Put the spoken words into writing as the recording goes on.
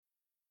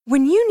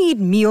When you need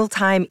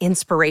mealtime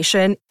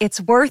inspiration,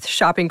 it's worth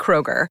shopping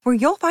Kroger, where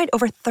you'll find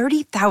over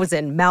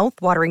 30,000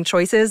 mouth-watering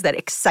choices that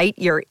excite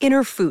your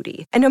inner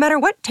foodie. And no matter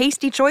what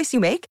tasty choice you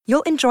make,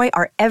 you'll enjoy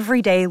our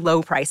everyday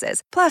low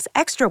prices, plus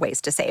extra ways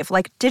to save,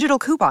 like digital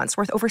coupons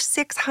worth over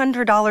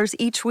 $600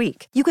 each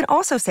week. You can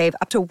also save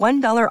up to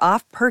 $1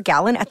 off per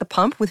gallon at the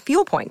pump with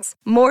fuel points.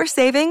 More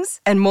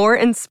savings and more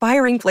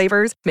inspiring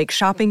flavors make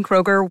shopping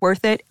Kroger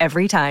worth it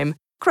every time.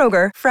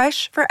 Kroger,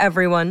 fresh for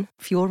everyone.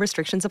 Fuel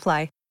restrictions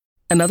apply.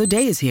 Another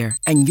day is here,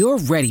 and you're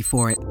ready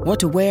for it. What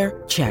to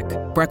wear? Check.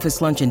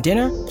 Breakfast, lunch, and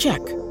dinner? Check.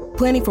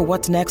 Planning for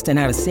what's next and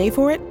how to save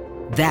for it?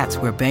 That's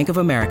where Bank of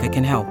America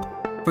can help.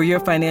 For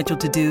your financial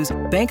to-dos,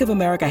 Bank of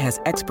America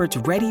has experts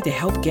ready to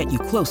help get you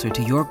closer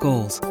to your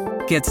goals.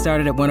 Get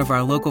started at one of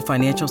our local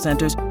financial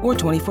centers or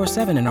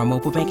 24/7 in our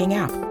mobile banking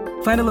app.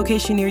 Find a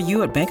location near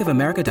you at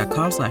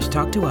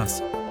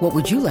bankofamerica.com/talktous. What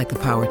would you like the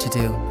power to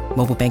do?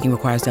 Mobile banking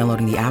requires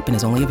downloading the app and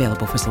is only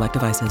available for select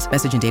devices.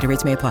 Message and data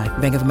rates may apply.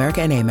 Bank of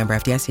America N.A., member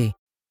FDIC.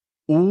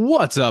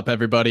 What's up,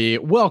 everybody?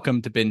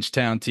 Welcome to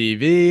Bingetown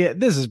TV.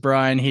 This is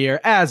Brian here,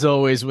 as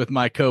always, with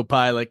my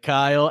co-pilot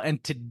Kyle.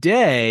 And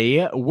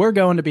today, we're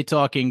going to be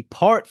talking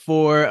part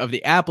 4 of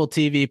the Apple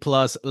TV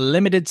Plus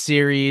limited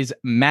series,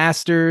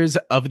 Masters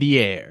of the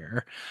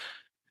Air.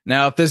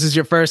 Now, if this is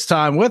your first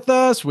time with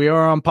us, we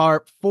are on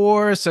part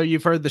 4, so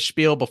you've heard the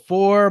spiel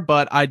before,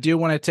 but I do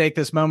want to take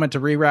this moment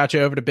to reroute you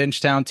over to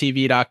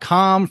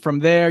bingetowntv.com. From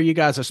there, you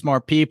guys are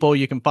smart people.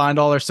 You can find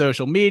all our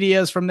social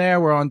medias from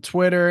there. We're on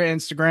Twitter,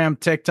 Instagram,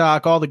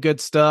 TikTok, all the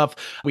good stuff.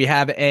 We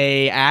have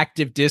a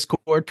active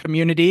Discord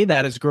community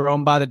that has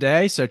grown by the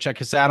day, so check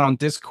us out on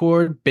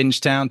Discord,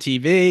 Bingetown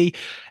TV.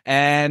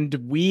 And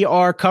we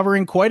are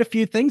covering quite a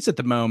few things at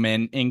the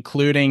moment,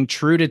 including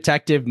True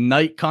Detective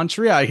Night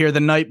Country. I hear the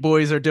Night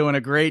Boys are doing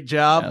a great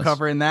job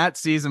covering that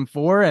season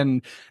 4,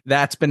 and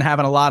that's been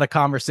having a lot of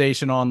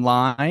conversation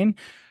online.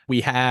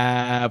 We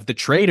have The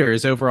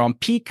Traitors over on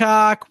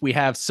Peacock. We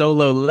have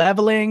Solo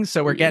Leveling,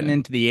 so we're getting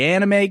into the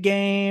anime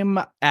game.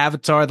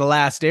 Avatar: The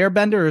Last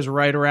Airbender is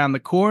right around the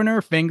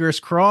corner. Fingers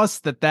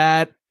crossed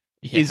that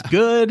is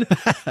good.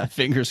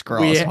 Fingers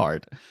crossed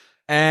hard.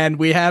 And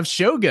we have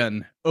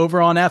Shogun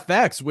over on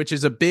FX, which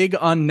is a big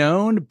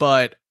unknown,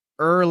 but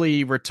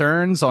early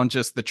returns on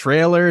just the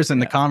trailers and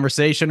the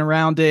conversation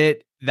around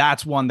it.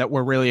 That's one that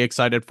we're really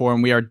excited for,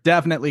 and we are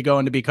definitely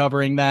going to be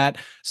covering that.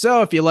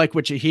 So if you like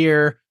what you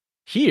hear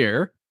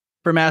here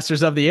for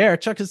Masters of the Air,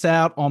 check us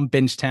out on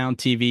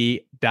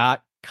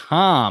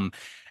bingetowntv.com.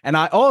 And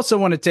I also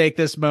want to take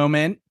this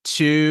moment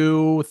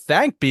to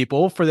thank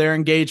people for their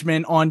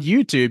engagement on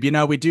YouTube. You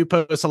know, we do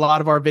post a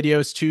lot of our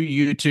videos to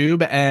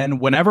YouTube,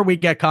 and whenever we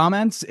get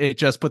comments, it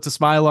just puts a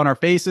smile on our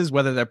faces,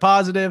 whether they're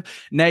positive,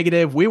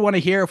 negative. We want to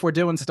hear if we're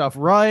doing stuff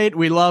right.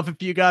 We love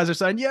if you guys are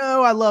saying,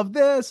 yo, I love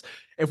this.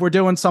 If we're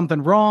doing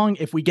something wrong,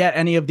 if we get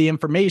any of the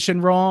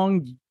information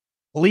wrong,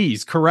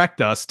 please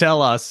correct us,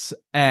 tell us.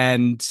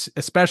 And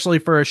especially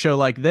for a show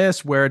like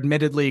this, where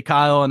admittedly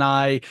Kyle and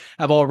I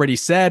have already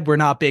said we're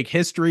not big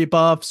history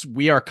buffs.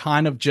 We are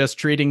kind of just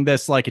treating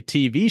this like a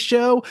TV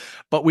show,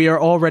 but we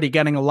are already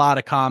getting a lot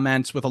of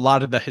comments with a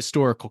lot of the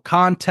historical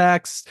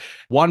context.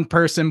 One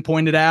person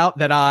pointed out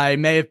that I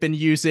may have been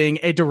using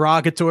a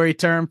derogatory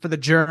term for the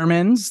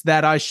Germans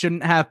that I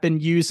shouldn't have been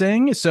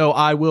using. So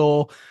I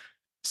will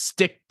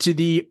stick to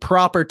the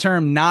proper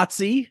term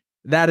Nazi.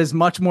 That is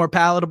much more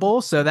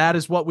palatable. So that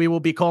is what we will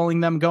be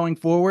calling them going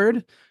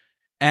forward.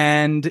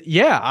 And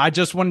yeah, I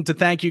just wanted to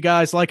thank you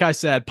guys. Like I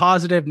said,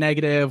 positive,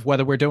 negative,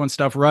 whether we're doing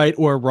stuff right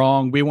or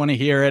wrong, we want to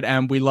hear it.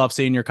 And we love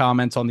seeing your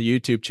comments on the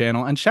YouTube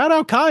channel. And shout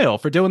out Kyle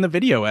for doing the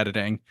video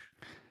editing.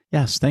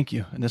 Yes, thank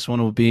you. And this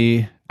one will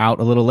be out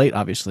a little late,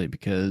 obviously,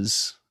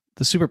 because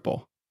the Super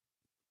Bowl.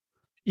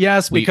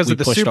 Yes, because of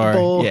the Super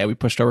Bowl. We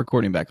pushed our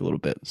recording back a little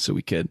bit so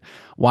we could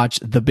watch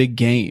the big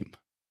game.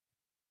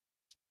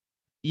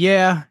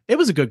 Yeah, it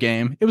was a good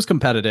game. It was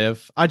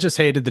competitive. I just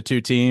hated the two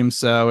teams,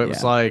 so it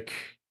was like,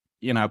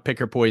 you know, pick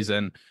your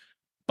poison.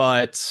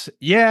 But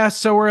yeah,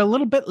 so we're a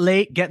little bit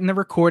late getting the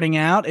recording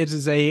out. It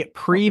is a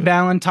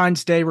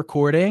pre-Valentine's Day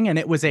recording, and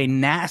it was a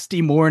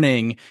nasty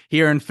morning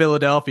here in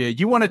Philadelphia.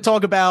 You want to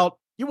talk about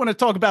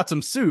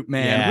some soup,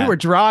 man. Yeah. We were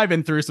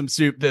driving through some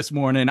soup this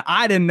morning.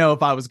 I didn't know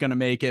if I was going to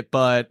make it,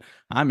 but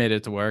I made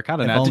it to work. I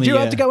don't know. Did you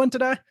have to go in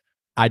today?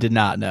 I did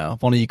not know.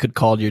 If only you could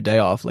call your day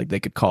off. Like they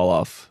could call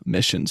off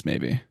missions,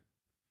 maybe.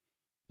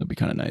 That'd be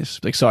kind of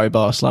nice. Like, sorry,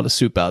 boss, a lot of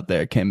soup out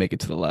there. Can't make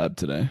it to the lab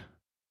today.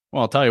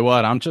 Well, I'll tell you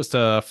what, I'm just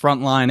a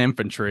frontline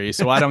infantry,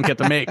 so I don't get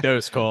to make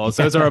those calls.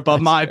 Those are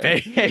above my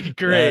pay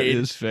grade.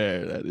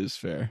 That is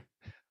fair.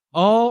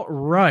 All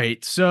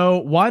right. So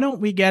why don't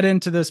we get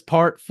into this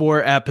part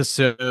 4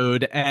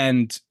 episode?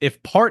 And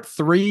if part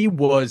 3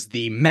 was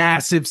the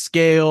massive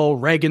scale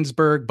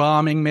Regensburg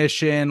bombing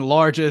mission,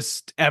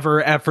 largest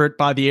ever effort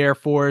by the Air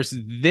Force,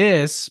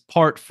 this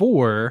part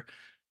 4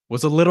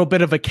 was a little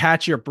bit of a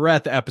catch your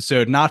breath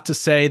episode. Not to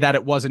say that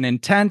it wasn't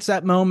intense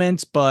at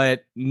moments,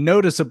 but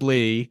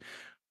noticeably,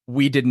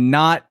 we did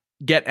not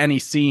get any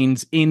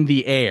scenes in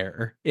the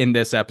air in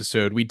this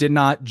episode. We did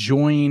not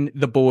join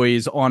the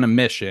boys on a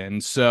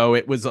mission, so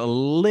it was a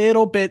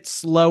little bit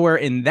slower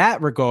in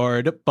that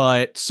regard,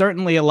 but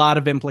certainly a lot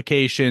of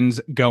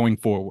implications going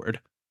forward.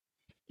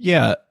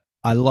 Yeah,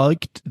 I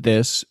liked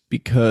this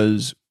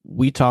because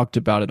we talked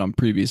about it on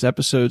previous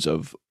episodes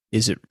of,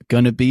 is it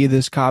going to be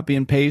this copy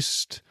and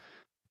paste?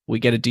 We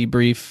get a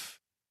debrief,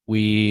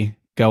 we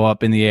go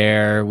up in the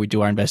air, we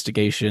do our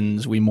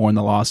investigations, we mourn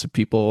the loss of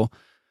people,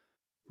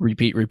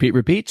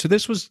 repeat. So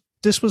this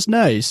was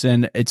nice,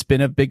 and it's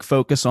been a big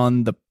focus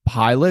on the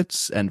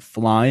pilots and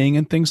flying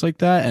and things like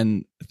that.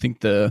 And I think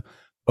the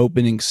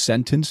opening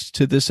sentence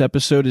to this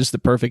episode is the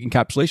perfect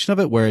encapsulation of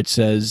it, where it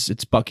says,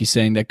 it's Bucky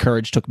saying that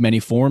courage took many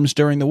forms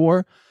during the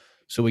war.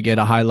 So we get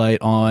a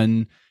highlight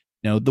on,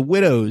 the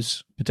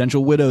widows,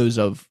 potential widows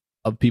of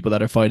people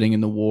that are fighting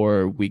in the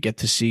war. We get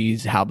to see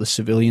how the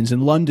civilians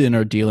in London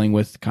are dealing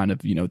with kind of,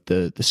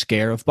 the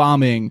scare of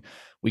bombing.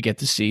 We get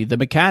to see the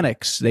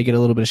mechanics. They get a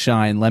little bit of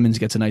shine. Lemons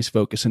gets a nice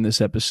focus in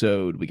this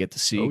episode. We get to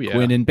see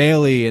Quinn and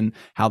Bailey and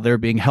how they're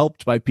being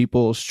helped by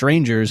people,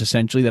 strangers,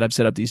 essentially, that have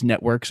set up these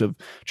networks of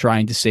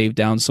trying to save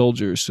down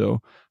soldiers.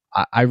 So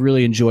I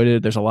really enjoyed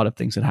it. There's a lot of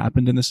things that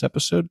happened in this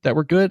episode that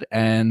were good,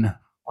 and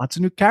lots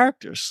of new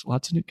characters.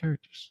 Lots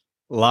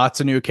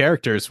of new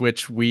characters,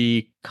 which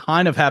we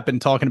kind of have been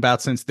talking about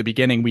since the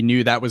beginning. We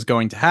knew that was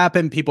going to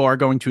happen. People are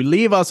going to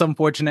leave us,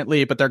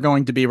 unfortunately, but they're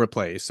going to be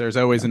replaced. There's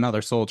always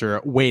another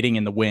soldier waiting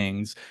in the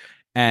wings.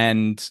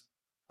 And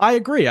I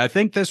agree. I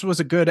think this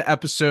was a good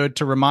episode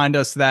to remind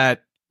us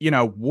that,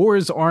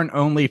 wars aren't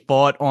only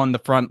fought on the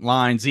front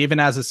lines. Even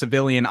as a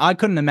civilian, I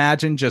couldn't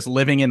imagine just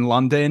living in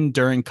London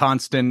during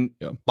constant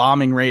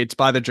bombing raids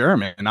by the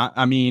German.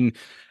 I mean,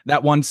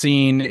 that one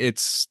scene,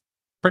 it's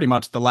pretty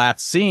much the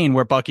last scene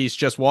where Bucky's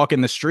just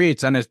walking the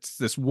streets, and it's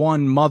this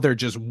one mother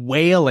just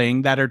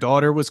wailing that her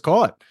daughter was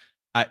caught.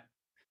 I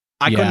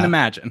couldn't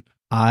imagine.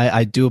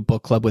 I do a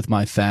book club with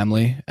my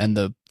family, and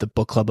the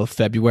book club of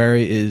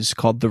February is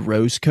called The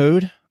Rose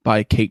Code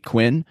by Kate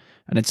Quinn,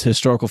 and it's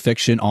historical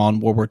fiction on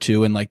World War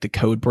II and like the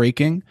code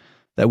breaking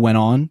that went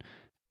on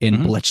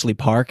in Bletchley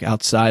Park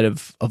outside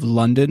of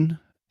London.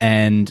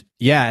 And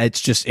yeah,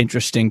 it's just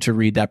interesting to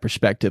read that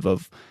perspective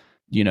of,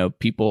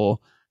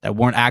 people that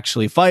weren't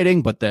actually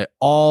fighting, but that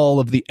all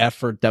of the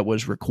effort that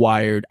was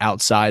required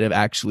outside of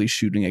actually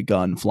shooting a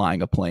gun,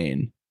 flying a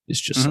plane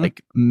is just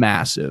like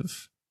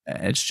massive.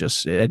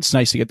 It's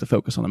nice to get the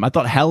focus on them. I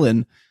thought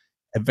Helen,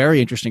 a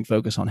very interesting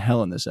focus on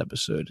Helen this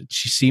episode.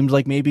 She seemed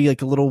like maybe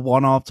like a little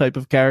one-off type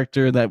of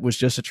character that was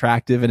just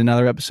attractive in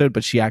another episode,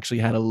 but she actually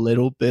had a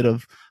little bit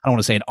of, I don't want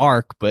to say an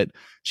arc, but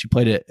she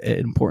played an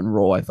important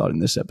role, I thought, in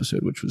this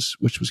episode, which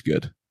was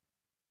good.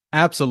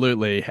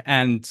 Absolutely.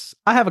 And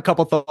I have a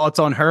couple thoughts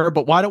on her,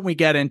 but why don't we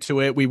get into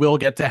it? We will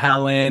get to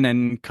Helen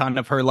and kind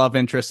of her love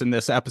interest in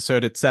this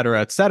episode, et cetera,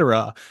 et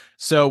cetera.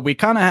 So we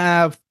kind of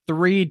have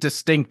 3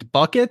 distinct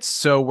buckets.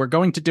 So we're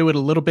going to do it a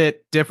little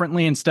bit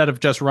differently. Instead of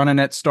just running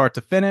it start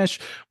to finish,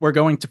 we're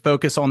going to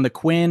focus on the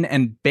Quinn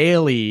and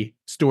Bailey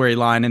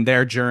storyline and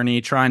their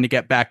journey trying to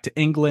get back to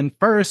England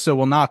first. So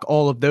we'll knock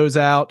all of those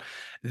out.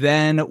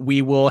 Then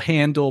we will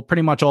handle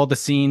pretty much all the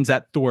scenes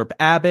at Thorpe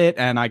Abbott.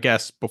 And I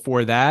guess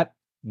before that,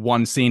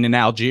 one scene in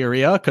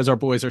Algeria, because our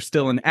boys are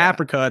still in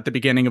Africa at the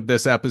beginning of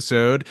this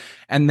episode.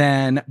 And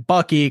then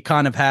Bucky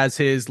kind of has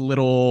his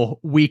little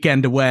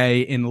weekend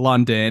away in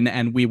London,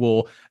 and we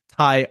will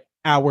tie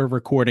our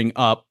recording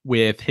up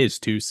with his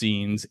 2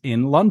 scenes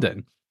in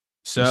London.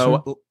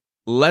 So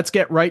let's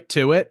get right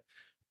to it.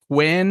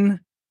 Quinn,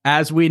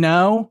 as we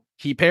know,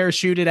 he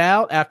parachuted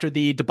out after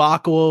the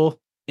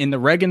debacle in the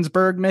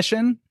Regensburg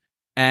mission.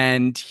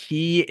 And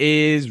he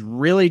is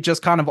really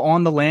just kind of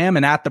on the lam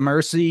and at the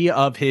mercy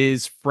of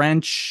his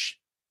French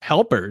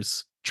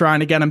helpers trying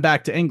to get him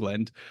back to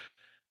England.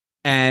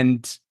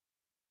 And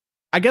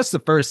I guess the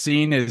first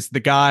scene is the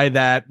guy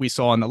that we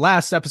saw in the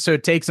last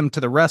episode takes him to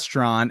the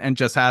restaurant and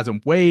just has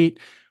him wait.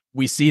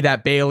 We see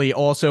that Bailey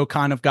also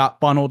kind of got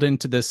funneled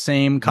into the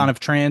same kind of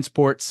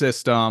transport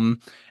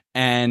system.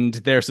 And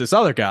there's this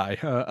other guy,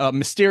 a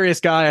mysterious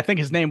guy. I think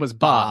his name was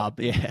Bob.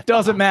 Yeah,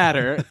 doesn't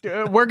matter.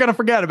 We're going to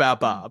forget about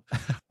Bob.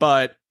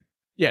 But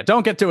yeah,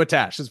 don't get too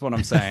attached is what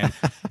I'm saying.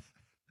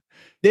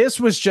 This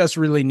was just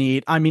really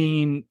neat. I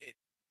mean,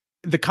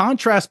 the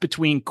contrast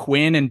between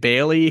Quinn and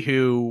Bailey,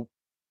 who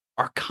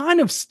are kind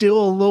of still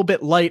a little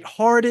bit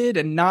lighthearted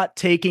and not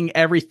taking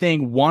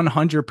everything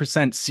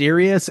 100%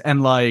 serious,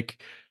 and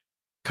like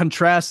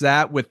contrast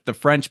that with the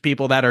French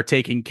people that are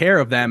taking care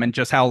of them and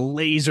just how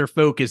laser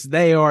focused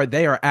they are.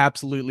 They are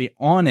absolutely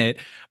on it.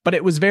 But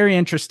it was very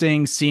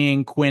interesting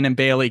seeing Quinn and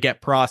Bailey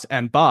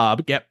and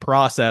Bob get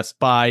processed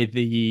by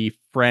the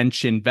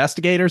French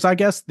investigators, I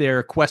guess,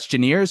 their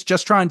questionnaires,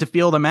 just trying to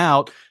feel them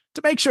out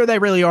to make sure they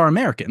really are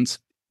Americans.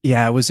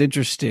 Yeah, it was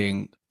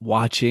interesting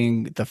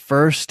watching the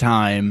first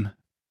time,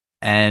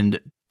 and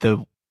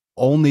the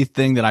only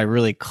thing that I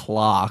really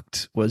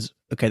clocked was,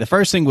 okay, the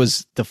first thing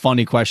was the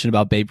funny question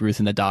about Babe Ruth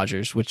and the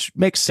Dodgers, which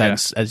makes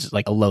sense as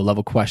like a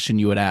low-level question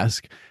you would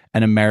ask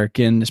an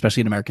American,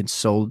 especially an American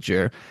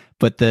soldier.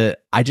 But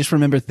I just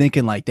remember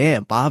thinking like,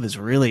 damn, Bob is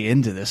really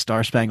into this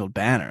Star Spangled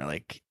Banner.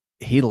 Like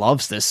he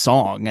loves this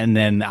song. And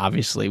then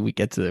obviously we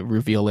get to the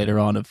reveal later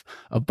on of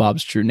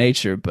Bob's true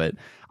nature. But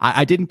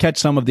I didn't catch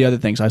some of the other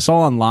things. I saw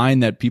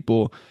online that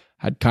people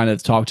had kind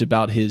of talked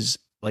about his,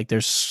 like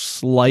there's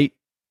slight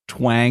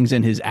twangs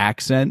in his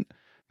accent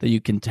that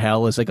you can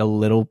tell is like a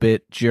little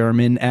bit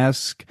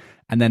German-esque.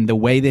 And then the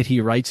way that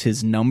he writes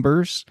his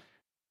numbers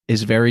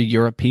is very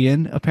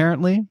European,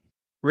 apparently.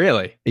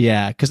 Really?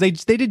 Yeah, because they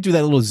did do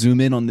that little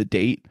zoom in on the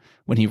date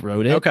when he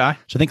wrote it. Okay.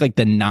 So I think like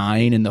the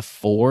 9 and the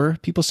 4,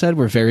 people said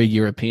were very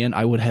European.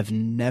 I would have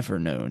never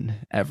known,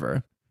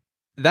 ever.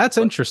 That's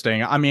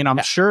interesting. I mean,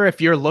 I'm sure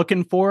if you're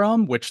looking for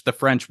them, which the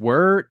French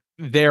were,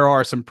 there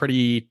are some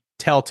pretty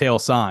telltale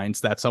signs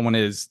that someone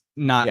is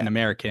not an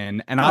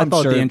American. And I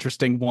thought the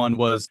interesting one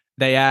was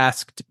they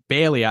asked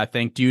Bailey, I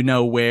think, do you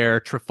know where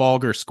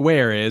Trafalgar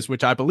Square is,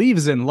 which I believe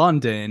is in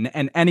London,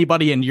 and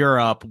anybody in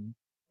Europe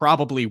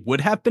probably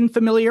would have been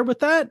familiar with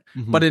that.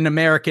 But in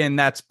American,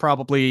 that's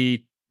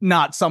probably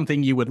not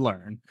something you would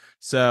learn.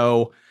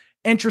 So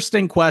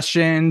interesting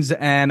questions.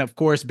 And of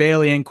course,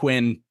 Bailey and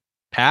Quinn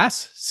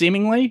pass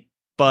seemingly,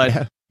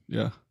 but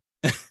yeah.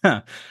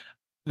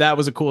 That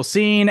was a cool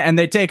scene. And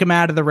they take him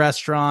out of the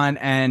restaurant.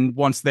 And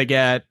once they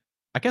get,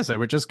 I guess they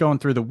were just going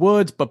through the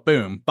woods, but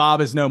boom,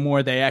 Bob is no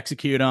more. They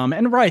execute him.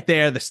 And right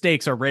there, the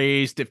stakes are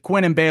raised. If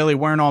Quinn and Bailey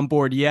weren't on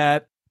board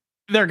yet,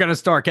 they're going to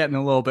start getting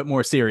a little bit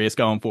more serious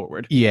going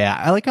forward.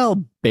 Yeah, I like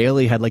how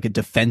Bailey had like a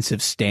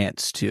defensive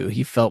stance too.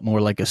 He felt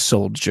more like a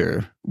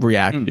soldier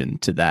reaction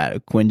to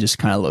that. Quinn just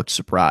kind of looked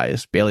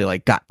surprised. Bailey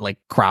like got like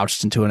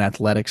crouched into an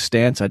athletic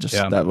stance.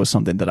 That was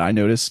something that I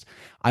noticed.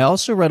 I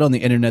also read on the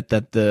internet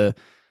that the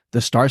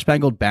Star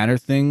Spangled Banner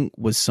thing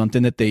was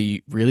something that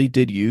they really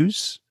did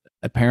use.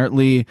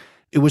 Apparently,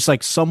 it was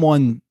like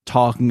someone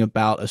talking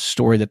about a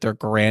story that their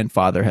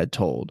grandfather had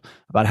told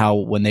about how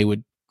when they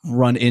would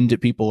run into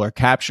people or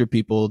capture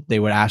people, they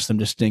would ask them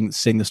to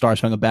sing the Star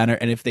Spangled Banner.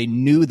 And if they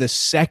knew the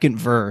second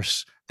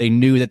verse, they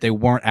knew that they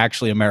weren't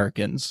actually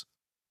Americans.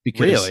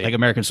 Because like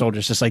American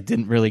soldiers just like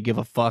didn't really give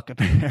a fuck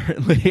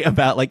apparently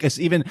about like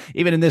even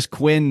in this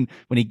Quinn,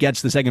 when he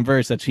gets the second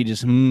verse, that's he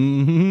just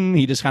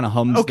kind of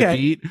hums the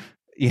beat.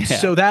 Yeah.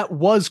 So that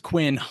was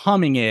Quinn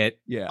humming it.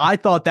 Yeah. I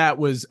thought that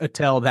was a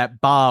tell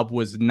that Bob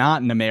was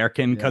not an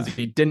American because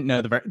he didn't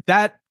know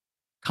that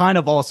kind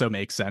of also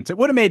makes sense. It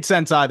would have made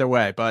sense either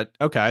way, but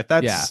okay,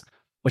 that's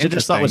which I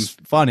just thought was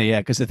funny. Yeah,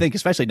 because I think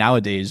especially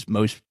nowadays,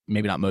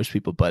 maybe not most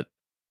people, but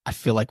I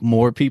feel like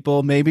more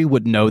people maybe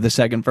would know the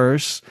second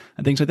verse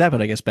and things like that.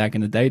 But I guess back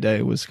in the day,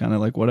 it was kind of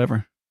like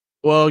whatever.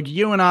 Well,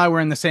 you and I were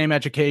in the same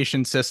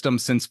education system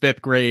since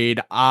 5th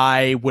grade.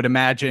 I would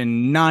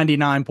imagine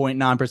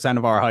 99.9%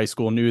 of our high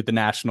school knew the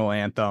national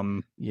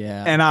anthem.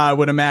 Yeah. And I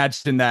would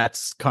imagine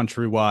that's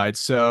countrywide.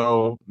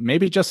 So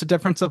maybe just a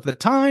difference of the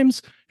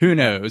times. Who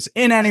knows?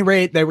 In any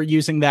rate, they were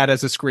using that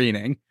as a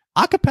screening.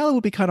 Acapella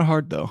would be kind of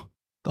hard, though.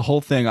 The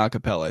whole thing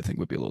acapella, I think,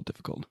 would be a little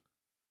difficult.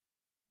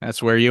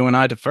 That's where you and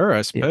I defer,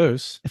 I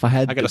suppose. If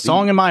I got a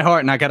song in my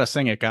heart and I got to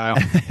sing it, Kyle.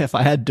 If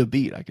I had to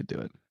beat, I could do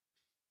it.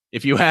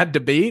 If you had to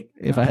beat?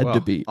 If I had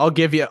to beat. I'll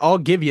give you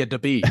the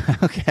beat.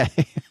 Okay.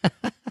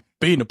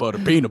 peanut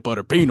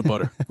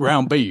butter,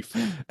 ground beef.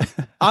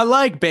 I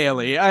like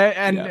Bailey.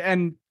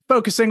 And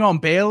focusing on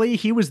Bailey,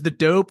 he was the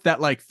dope that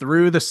like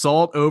threw the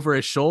salt over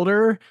his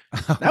shoulder.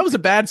 That was a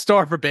bad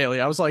start for Bailey.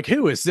 I was like,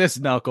 who is this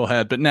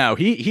knucklehead? But no,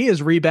 he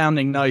is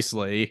rebounding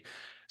nicely.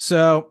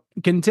 So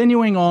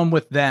continuing on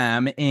with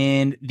them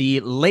in the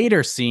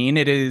later scene,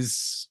 it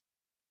is,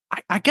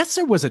 I guess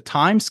there was a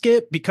time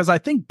skip because I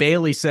think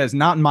Bailey says,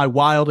 not in my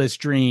wildest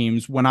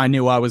dreams when I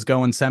knew I was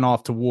going sent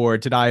off to war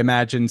did I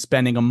imagine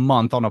spending a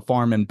month on a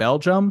farm in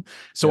Belgium.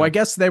 So I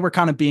guess they were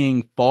kind of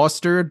being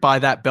fostered by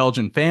that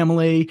Belgian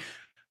family.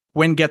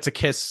 Quinn gets a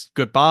kiss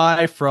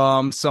goodbye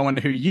from someone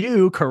who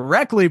you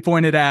correctly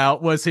pointed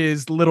out was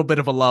his little bit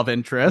of a love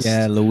interest.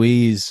 Yeah,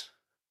 Louise,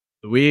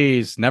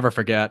 never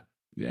forget.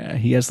 Yeah,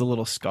 he has the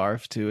little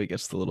scarf too. He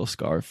gets the little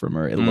scarf from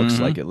her. It looks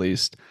like, at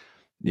least.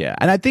 Yeah,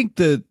 and I think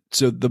the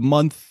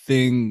month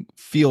thing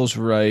feels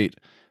right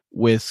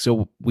with,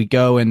 so we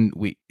go and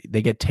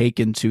they get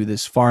taken to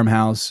this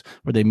farmhouse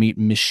where they meet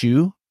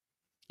Michoud.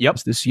 Yep.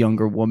 It's this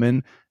younger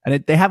woman,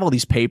 and they have all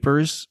these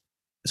papers.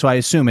 So I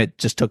assume it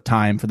just took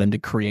time for them to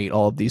create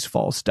all of these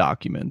false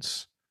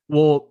documents.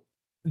 Well,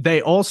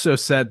 they also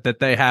said that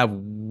they have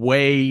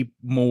way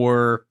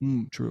more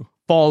true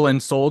fallen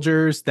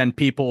soldiers than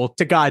people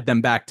to guide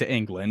them back to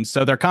England.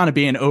 So they're kind of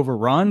being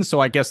overrun. So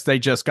I guess they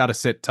just got to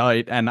sit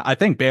tight. And I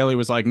think Bailey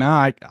was like,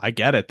 nah, I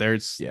get it.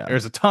 There's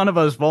a ton of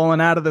us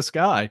falling out of the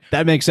sky.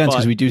 That makes sense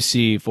because we do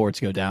see forts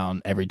go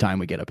down every time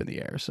we get up in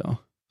the air. So,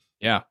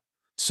 yeah.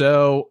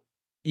 So,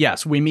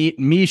 yes, we meet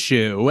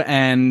Michoud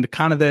and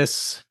kind of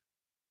this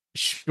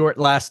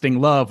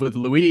short-lasting love with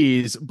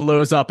Louise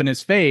blows up in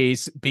his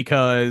face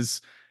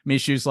because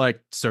Michoud's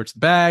like, search the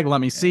bag, let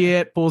me see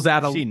it, pulls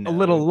out a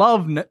little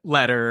love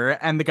letter,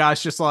 and the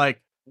guy's just like,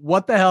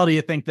 what the hell do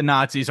you think the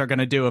Nazis are going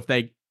to do if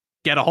they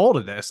get a hold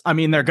of this? I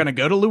mean, they're going to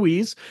go to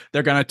Louise,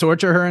 they're going to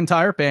torture her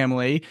entire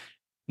family.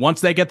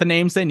 Once they get the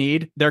names they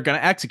need, they're going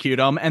to execute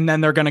them, and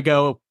then they're going to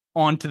go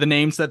on to the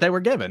names that they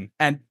were given.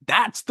 And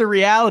that's the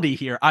reality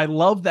here. I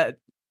love that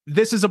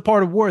this is a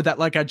part of war that,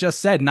 like I just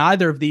said,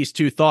 neither of these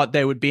two thought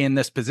they would be in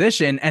this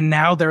position. And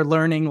now they're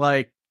learning,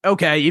 like,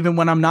 okay, even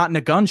when I'm not in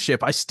a gunship,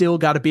 I still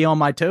got to be on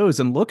my toes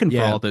and looking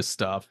for all this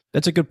stuff.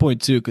 That's a good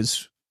point, too,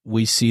 because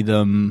we see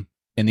them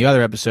in the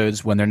other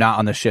episodes when they're not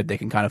on the ship, they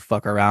can kind of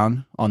fuck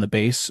around on the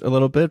base a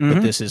little bit.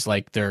 But this is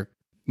like they're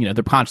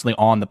constantly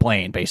on the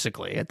plane,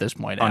 basically, at this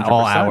point, at 100%.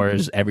 all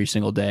hours, every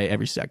single day,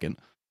 every second.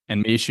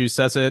 And Mishu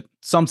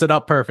sums it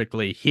up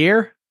perfectly.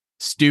 Here,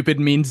 stupid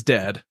means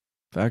dead.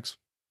 Facts.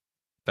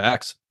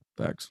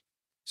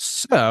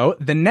 So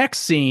the next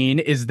scene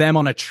is them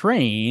on a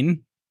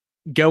train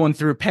going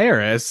through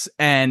Paris.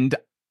 And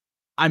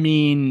I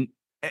mean,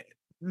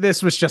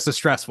 this was just a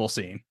stressful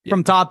scene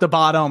from top to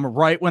bottom.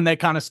 Right when they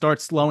kind of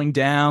start slowing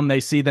down, they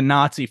see the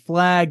Nazi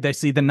flag, they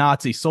see the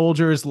Nazi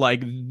soldiers,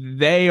 like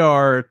they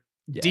are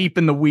deep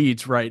in the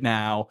weeds right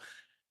now.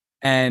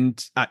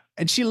 And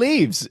she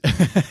leaves.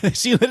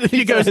 She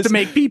goes to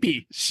make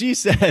pee-pee. She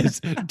says,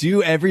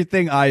 do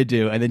everything I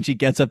do. And then she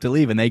gets up to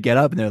leave and they get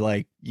up and they're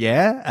like,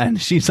 yeah.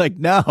 And she's like,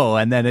 no.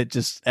 And then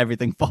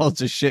everything falls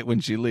to shit when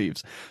she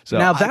leaves. So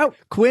now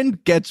Quinn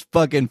gets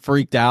fucking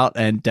freaked out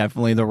and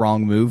definitely the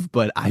wrong move.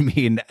 But I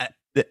mean,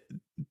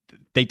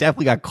 they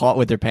definitely got caught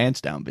with their pants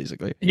down,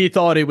 basically. He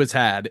thought he was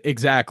had.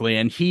 Exactly.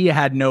 And he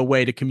had no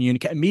way to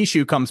communicate.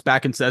 Mishu comes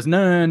back and says,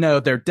 no,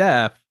 they're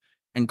deaf.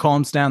 And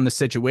calms down the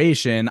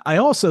situation. I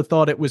also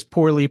thought it was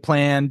poorly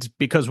planned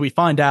because we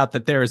find out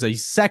that there is a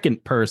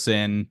second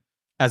person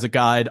as a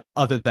guide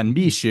other than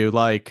Mishu.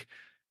 Like,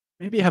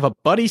 maybe have a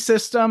buddy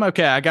system.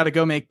 Okay, I got to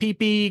go make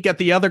pee-pee, get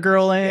the other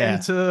girl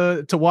in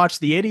to watch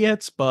the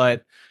idiots.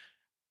 But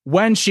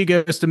when she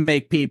goes to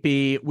make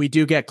pee-pee, we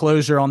do get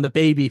closure on the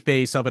baby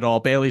face of it all.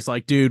 Bailey's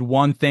like, dude,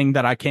 one thing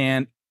that I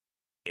can't,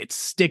 it's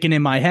sticking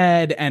in my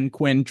head. And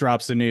Quinn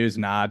drops the news.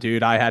 Nah,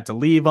 dude, I had to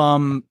leave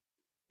him.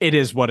 It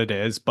is what it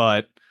is,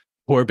 but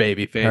poor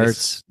Babyface.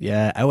 Hurts.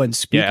 Yeah. Oh, and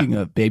speaking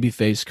of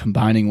Babyface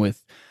combining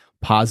with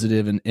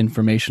positive and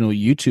informational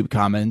YouTube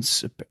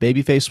comments,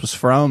 Babyface was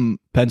from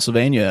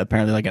Pennsylvania,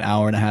 apparently like an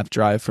hour and a half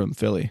drive from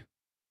Philly.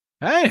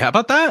 Hey, how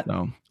about that?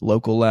 So,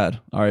 local lad,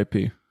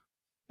 R.I.P.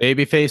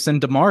 Babyface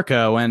and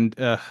DeMarco, and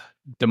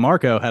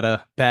DeMarco had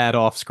a bad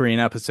off-screen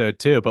episode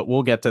too, but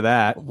we'll get to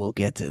that. Yeah. We'll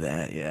get to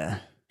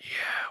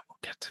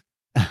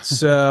that.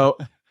 So...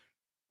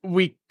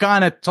 we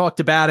kind of talked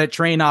about it.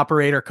 Train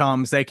operator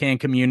comes, they can't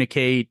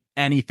communicate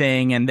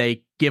anything, and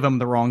they give him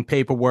the wrong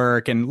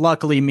paperwork. And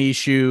luckily,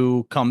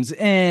 Mishu comes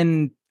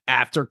in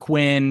after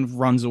Quinn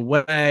runs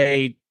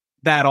away.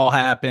 That all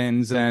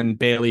happens, and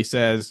Bailey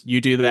says,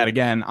 "You do that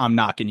again, I'm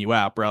knocking you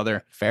out,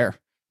 brother." Fair.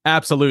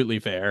 Absolutely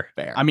fair.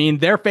 I mean,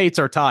 their fates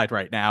are tied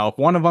right now. If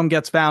one of them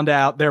gets found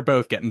out, they're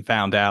both getting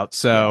found out.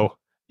 So,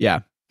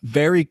 yeah,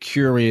 very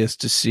curious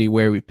to see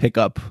where we pick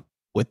up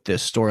with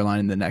this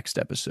storyline in the next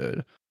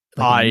episode.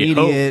 Like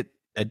immediate,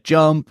 a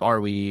jump? Are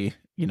we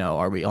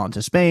on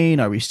to Spain?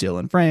 Are we still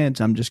in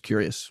France? I'm just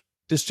curious.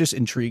 This just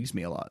intrigues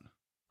me a lot.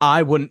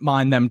 I wouldn't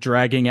mind them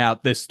dragging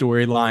out this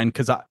storyline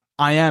because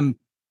I am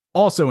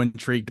also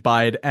intrigued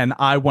by it, and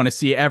I want to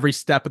see every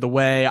step of the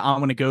way. I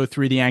want to go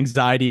through the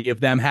anxiety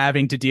of them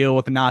having to deal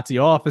with the Nazi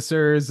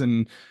officers,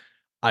 and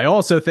I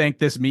also think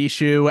this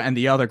Mishu and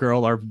the other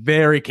girl are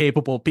very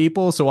capable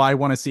people, so I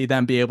want to see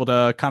them be able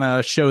to kind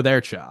of show their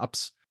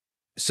chops.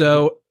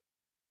 So...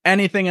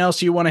 anything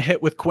else you want to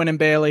hit with Quinn and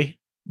Bailey?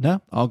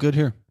 No, all good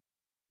here.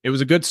 It was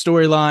a good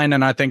storyline,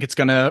 and I think it's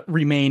going to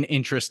remain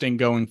interesting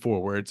going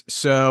forward.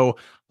 So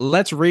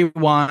let's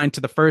rewind to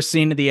the first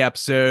scene of the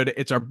episode.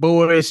 It's our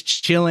boys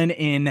chilling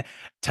in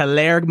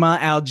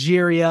Talergma,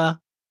 Algeria.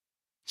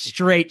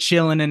 Straight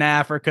chilling in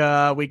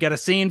Africa. We get a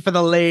scene for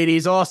the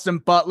ladies. Austin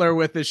Butler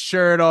with his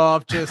shirt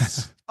off.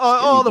 Just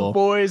all the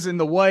boys in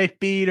the wife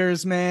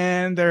beaters,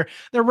 man. They're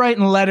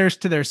writing letters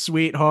to their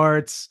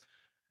sweethearts.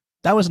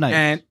 That was nice.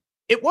 And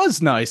it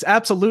was nice,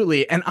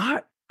 absolutely. And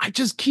I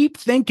just keep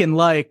thinking,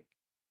 like,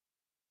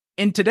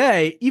 in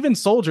today, even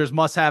soldiers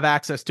must have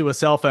access to a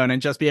cell phone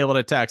and just be able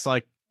to text,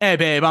 like, hey,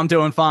 babe, I'm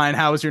doing fine.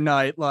 How was your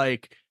night?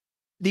 Like,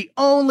 the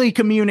only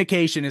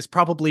communication is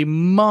probably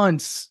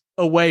months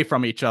away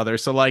from each other.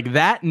 So, like,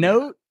 that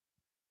note,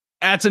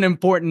 that's an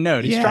important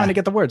note. He's trying to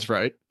get the words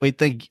right. Wait,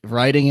 think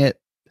writing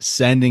it,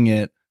 sending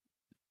it,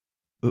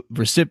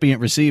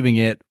 recipient receiving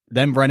it,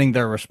 them writing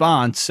their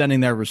response, sending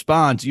their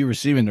response, you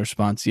receiving the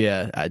response.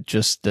 Yeah,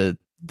 just the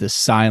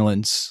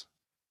silence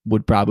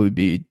would probably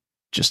be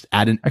just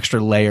add an extra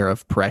layer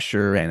of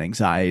pressure and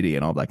anxiety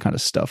and all that kind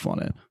of stuff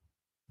on it.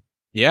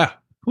 Yeah,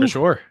 for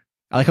sure.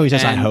 I like how he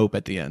says, I hope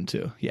at the end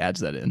too. He adds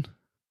that in,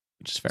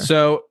 which is fair.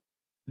 So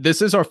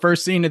this is our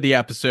first scene of the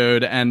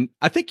episode. And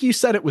I think you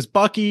said it was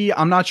Bucky.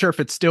 I'm not sure if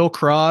it's still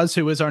Cross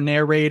who is our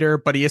narrator,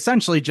 but he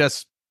essentially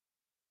just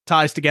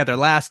ties together.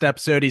 Last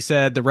episode, he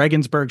said the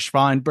Regensburg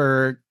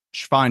Schweinfurt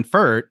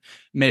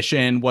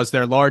mission was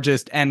their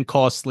largest and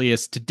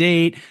costliest to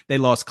date. They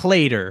lost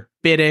Clater,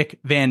 Biddick,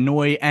 Van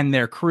Noy, and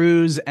their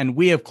crews. And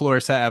we, of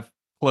course, have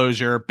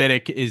closure.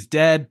 Biddick is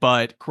dead,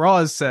 but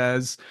Cross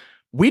says,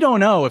 we don't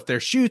know if their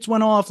chutes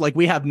went off. Like,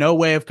 we have no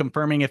way of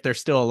confirming if they're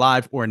still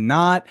alive or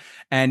not.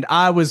 And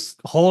I was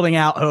holding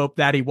out hope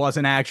that he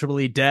wasn't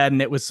actually dead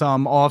and it was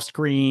some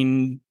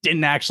off-screen,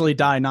 didn't actually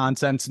die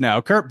nonsense.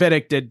 No, Kurt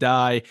Biddick did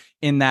die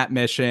in that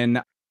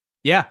mission.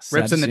 Yeah,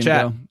 Rips in the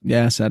chat.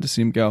 Yeah, sad to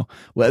see him go.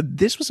 Well,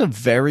 this was a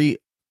very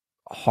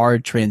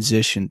hard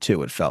transition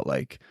too, it felt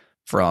like,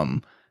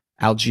 from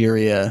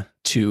Algeria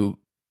to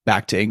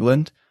back to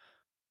England.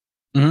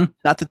 Mm-hmm.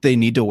 Not that they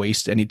need to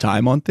waste any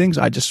time on things.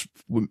 I just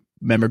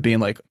remember being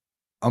like,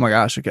 oh my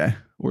gosh, okay,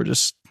 we're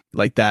just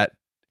like that.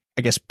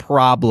 I guess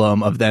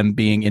problem of them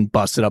being in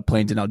busted up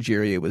planes in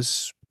Algeria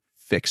was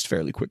fixed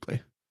fairly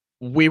quickly.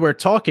 We were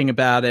talking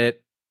about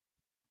it,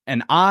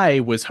 and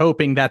I was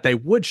hoping that they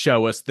would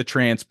show us the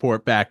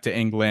transport back to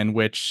England,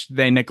 which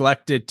they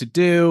neglected to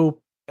do.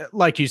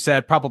 Like you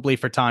said, probably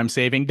for time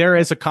saving. There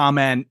is a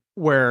comment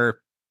where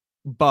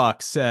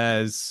Buck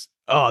says,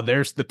 oh,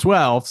 there's the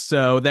 12.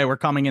 So they were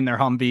coming in their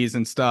Humvees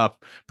and stuff,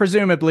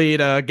 presumably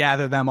to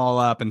gather them all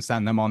up and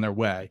send them on their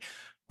way.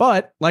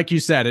 But like you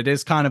said, it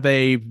is kind of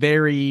a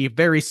very,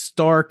 very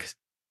stark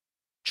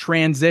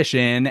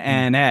transition.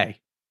 And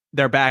hey,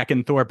 they're back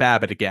in Thorpe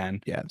Abbott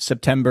again. Yeah,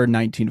 September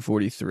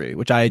 1943,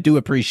 which I do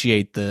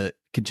appreciate the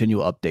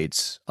continual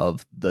updates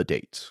of the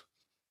dates.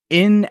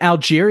 In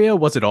Algeria,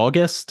 was it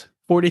August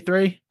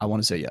 43? I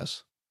want to say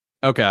yes.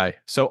 Okay,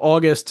 so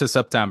August to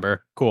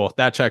September. Cool,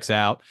 that checks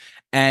out.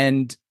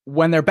 And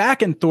when they're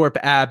back in Thorpe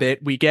Abbott,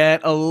 we get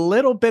a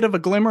little bit of a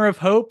glimmer of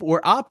hope or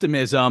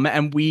optimism,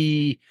 and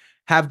we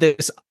have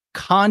this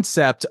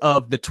concept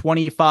of the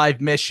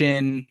 25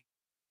 mission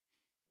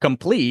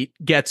complete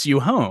gets you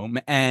home.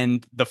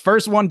 And the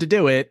first one to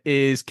do it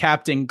is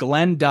Captain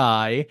Glenn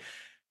Dye.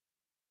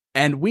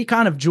 And we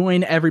kind of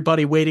join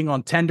everybody waiting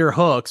on tender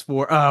hooks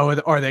for,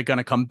 oh, are they going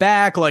to come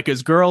back? Like,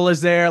 his girl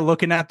is there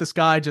looking at the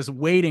sky, just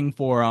waiting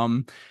for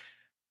him.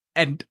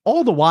 And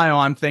all the while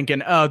I'm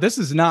thinking, oh, this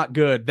is not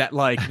good that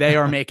like they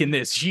are making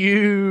this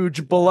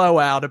huge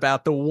blowout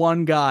about the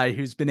one guy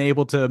who's been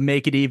able to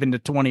make it even to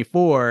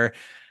 24.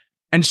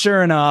 And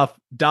sure enough,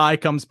 Dye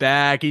comes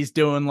back. He's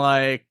doing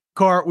like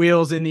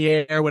cartwheels in the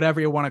air,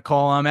 whatever you want to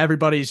call them.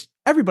 Everybody's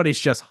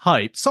just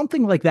hyped.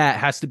 Something like that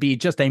has to be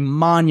just a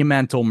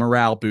monumental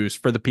morale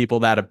boost for the people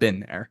that have been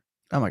there.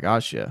 Oh my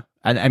gosh, yeah.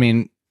 I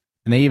mean,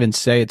 and they even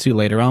say it too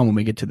later on when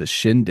we get to the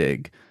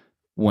shindig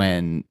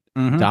when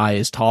Dye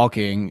is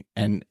talking,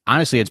 and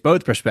honestly, it's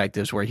both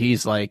perspectives where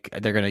he's like,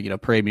 they're gonna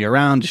parade me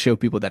around to show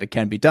people that it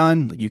can be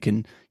done. You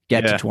can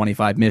get to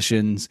 25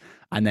 missions,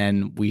 and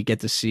then we get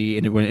to see,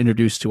 and we're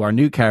introduced to our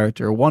new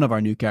character, one of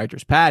our new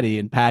characters, Patty,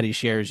 and Patty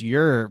shares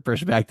your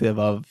perspective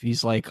of,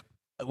 he's like,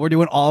 we're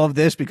doing all of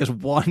this because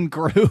one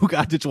crew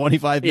got to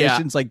 25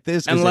 missions. Like,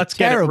 this and is let's a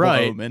terrible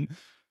omen.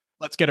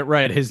 Let's get it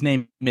right. His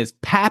name is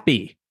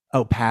Pappy.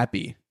 Oh,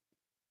 Pappy.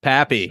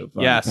 Pappy, So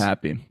yes.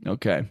 Pappy.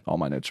 Okay, all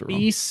my notes are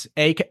wrong.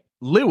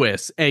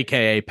 Lewis,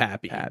 a.k.a.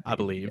 Pappy, I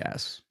believe.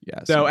 Yes.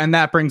 So, and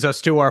that brings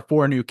us to our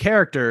four new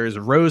characters,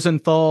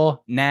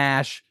 Rosenthal,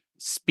 Nash,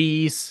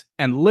 Speece,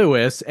 and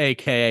Lewis,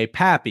 a.k.a.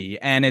 Pappy.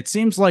 And it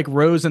seems like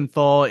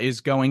Rosenthal is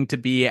going to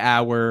be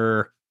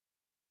our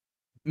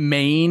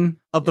main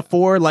of the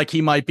four. Like,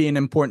 he might be an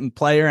important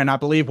player. And I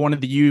believe one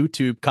of the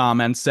YouTube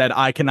comments said,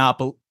 I cannot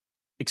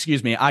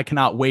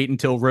wait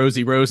until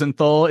Rosie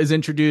Rosenthal is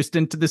introduced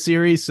into the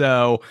series.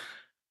 So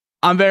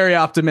I'm very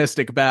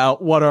optimistic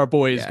about what our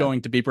boy is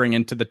going to be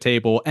bringing to the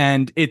table.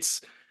 And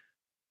it's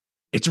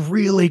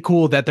really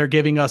cool that they're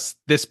giving us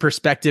this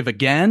perspective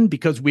again,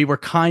 because we were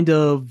kind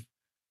of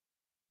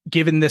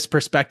given this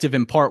perspective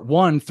in part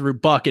one through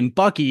Buck and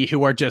Bucky,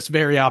 who are just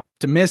very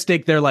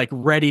optimistic. They're like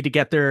ready to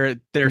get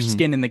their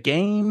skin in the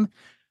game.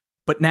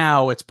 But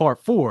now it's part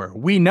four.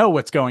 We know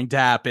what's going to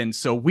happen.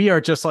 So we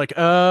are just like,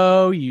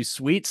 oh, you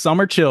sweet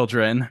summer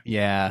children.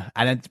 Yeah.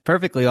 And it's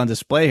perfectly on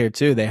display here,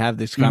 too. They have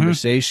this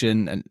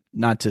conversation, and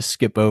not to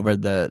skip over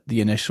the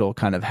initial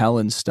kind of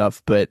Helen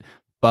stuff, but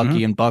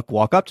Bucky and Buck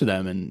walk up to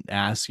them and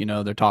ask,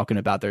 they're talking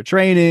about their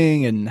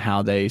training and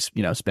how they,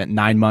 spent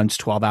 9 months,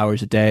 12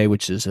 hours a day,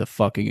 which is a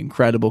fucking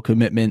incredible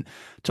commitment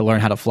to learn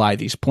how to fly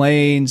these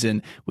planes.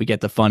 And we get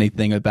the funny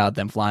thing about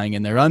them flying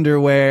in their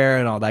underwear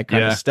and all that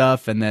kind of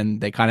stuff. And then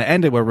they kind of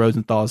end it where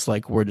Rosenthal's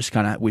like,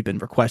 we've been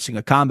requesting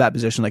a combat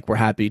position. Like, we're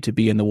happy to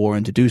be in the war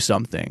and to do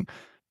something.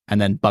 And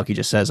then Bucky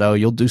just says, oh,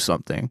 you'll do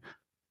something.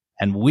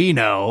 And we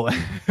know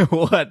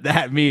what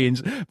that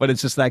means, but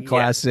it's just that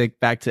classic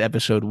back to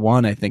episode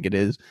 1, I think it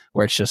is,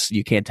 where it's just,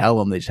 you can't tell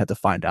them. They just have to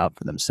find out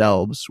for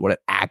themselves what it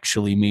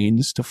actually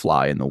means to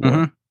fly in the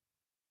war.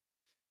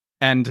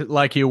 And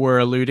like you were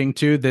alluding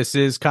to, this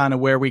is kind of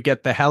where we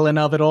get the Helen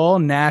of it all.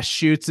 Nash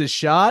shoots his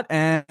shot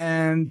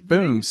and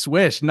boom,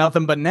 swish,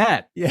 nothing but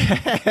net.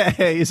 Yeah,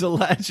 he's a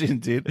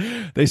legend, dude.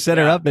 They set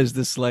her up as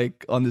this,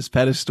 like, on this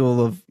pedestal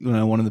of,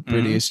 one of the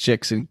prettiest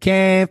chicks in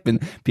camp,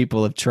 and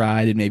people have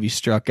tried and maybe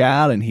struck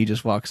out, and he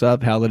just walks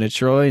up, Helen of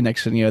Troy.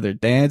 Next thing you know, they're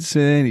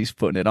dancing. He's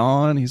putting it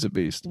on. He's a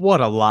beast. What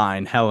a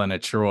line, Helen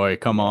of Troy.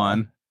 Come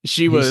on.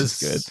 She He's was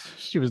just good.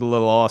 she was a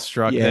little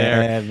awestruck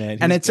there. Yeah, man.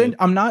 And he's it's good. in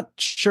I'm not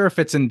sure if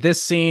it's in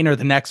this scene or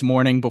the next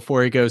morning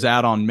before he goes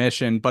out on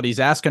mission, but he's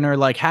asking her,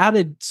 like, how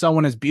did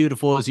someone as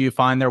beautiful as you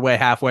find their way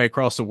halfway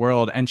across the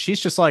world? And she's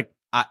just like,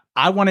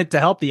 I wanted to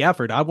help the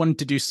effort. I wanted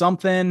to do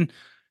something.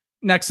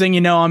 Next thing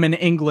you know, I'm in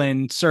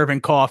England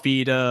serving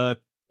coffee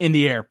in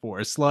the Air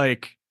Force.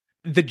 Like,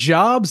 the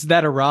jobs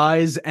that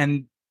arise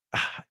and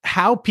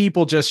how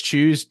people just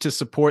choose to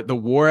support the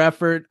war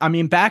effort. I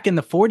mean, back in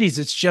the 40s,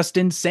 it's just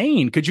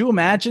insane. Could you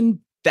imagine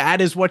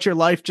that is what your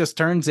life just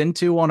turns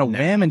into on a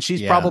whim? And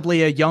she's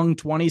probably a young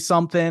 20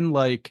 something.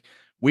 Like,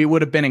 we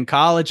would have been in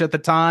college at the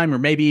time, or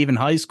maybe even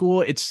high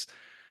school.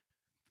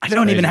 I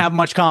don't even have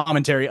much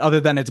commentary other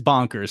than it's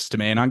bonkers to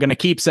me. And I'm going to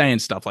keep saying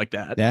stuff like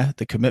that. Yeah.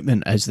 The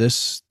commitment as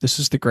this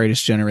is the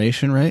greatest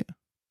generation, right?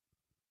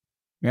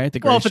 Right.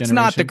 Well, if it's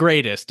not the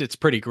greatest, it's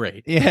pretty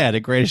great. Yeah. The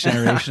greatest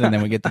generation. And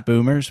then we get the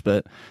boomers.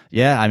 But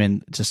yeah, I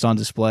mean, just on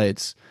display,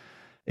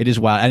 it is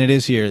wild. And it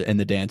is here in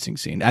the dancing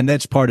scene. And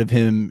that's part of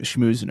him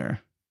schmoozing her.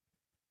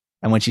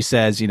 And when she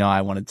says,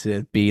 I wanted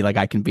to be like,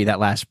 I can be that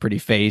last pretty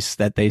face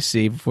that they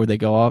see before they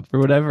go up or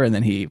whatever. And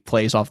then he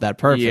plays off that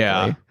perfectly.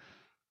 Yeah.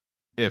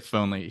 If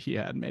only he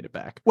had made it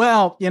back.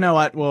 Well, you know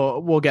what?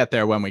 We'll get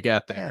there when we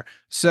get there.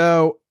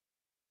 So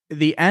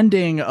the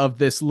ending of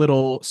this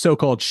little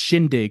so-called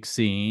shindig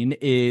scene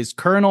is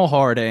Colonel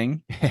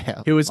Harding,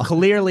 who has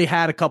clearly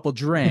had a couple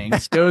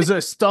drinks,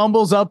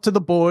 stumbles up to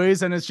the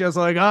boys and it's just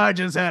like, I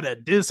just had a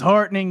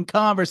disheartening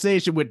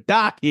conversation with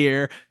Doc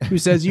here, who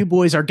says you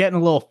boys are getting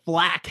a little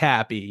flack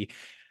happy.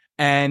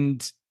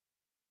 And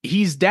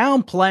he's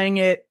downplaying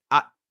it.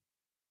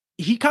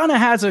 He kind of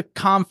has a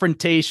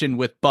confrontation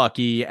with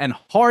Bucky, and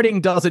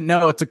Harding doesn't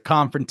know it's a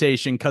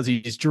confrontation because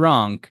he's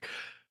drunk.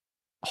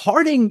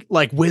 Harding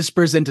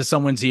whispers into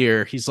someone's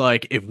ear. He's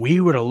like, if we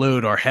were to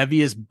load our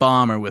heaviest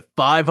bomber with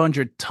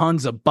 500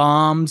 tons of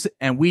bombs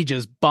and we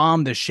just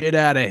bomb the shit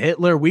out of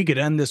Hitler, we could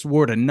end this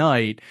war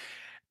tonight.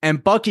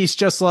 And Bucky's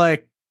just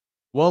like,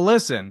 well,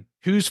 listen,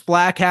 who's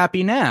flack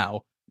happy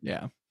now?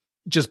 Yeah.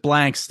 Just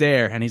blank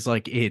stare. And he's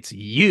like, it's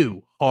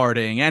you,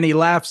 Harding. And he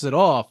laughs it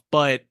off,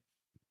 but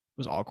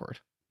was awkward.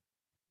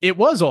 It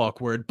was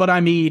awkward, but I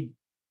mean,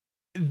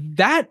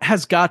 that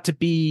has got to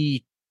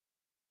be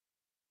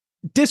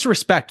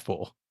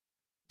disrespectful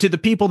to the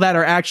people that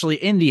are actually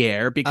in the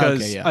air,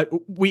 because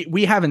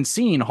we haven't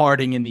seen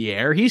Harding in the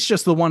air. He's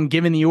just the one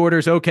giving the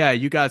orders. Okay,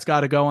 you guys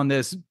got to go on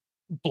this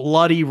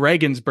bloody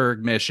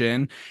Regensburg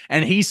mission.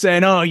 And he's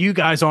saying, oh, you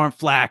guys aren't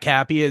flack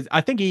happy.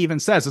 I think he even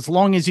says, as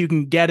long as you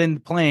can get in the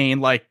plane,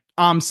 like,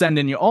 I'm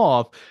sending you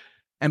off.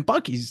 And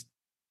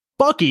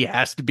Bucky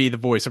has to be the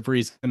voice of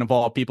reason of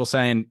all people,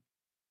 saying,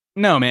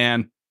 no,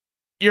 man,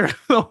 you're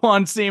the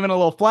one seeming a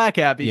little flack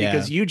happy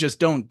because you just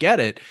don't get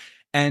it.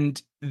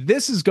 And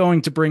this is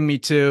going to bring me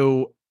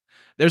to,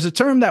 there's a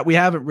term that we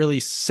haven't really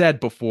said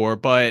before,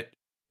 but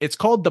it's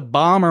called the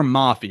bomber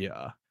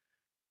mafia.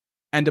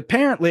 And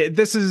apparently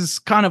this is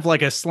kind of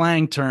like a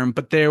slang term,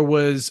 but there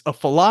was a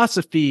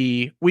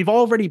philosophy. We've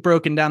already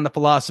broken down the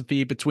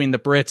philosophy between the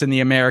Brits and the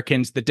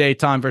Americans, the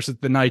daytime versus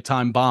the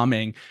nighttime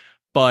bombing.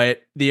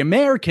 But the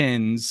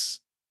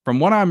Americans, from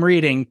what I'm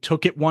reading,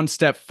 took it one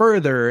step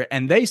further,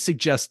 and they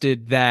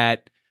suggested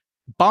that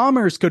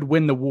bombers could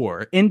win the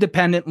war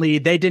independently.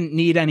 They didn't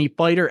need any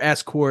fighter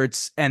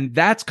escorts. And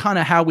that's kind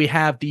of how we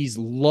have these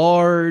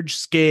large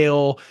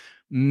scale,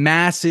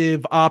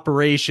 massive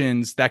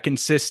operations that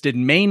consisted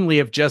mainly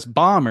of just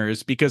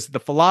bombers, because the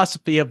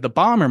philosophy of the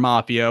bomber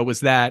mafia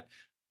was that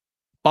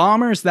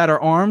bombers that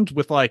are armed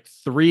with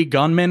 3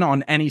 gunmen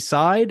on any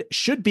side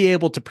should be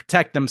able to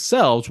protect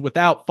themselves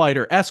without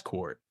fighter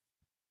escort.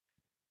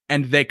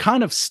 And they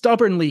kind of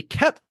stubbornly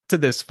kept to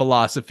this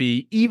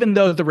philosophy, even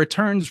though the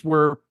returns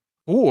were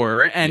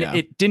poor and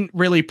it didn't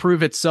really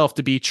prove itself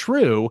to be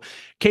true.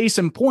 Case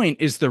in point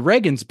is the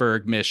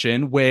Regensburg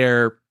mission,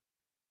 where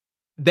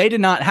they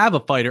did not have a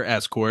fighter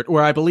escort,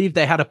 or I believe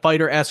they had a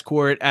fighter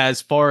escort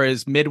as far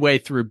as midway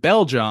through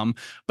Belgium,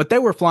 but they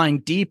were flying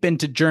deep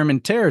into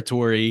German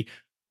territory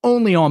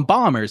only on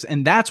bombers.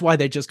 And that's why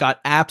they just got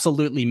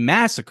absolutely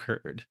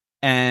massacred.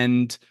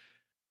 And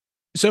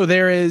so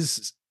there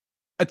is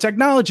a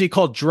technology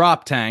called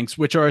drop tanks,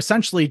 which are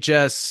essentially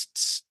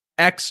just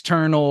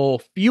external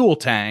fuel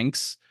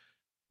tanks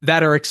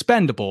that are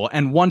expendable.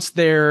 And once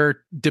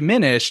they're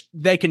diminished,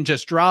 they can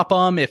just drop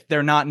them if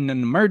they're not in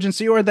an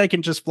emergency, or they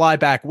can just fly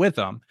back with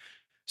them.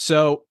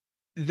 So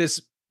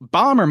this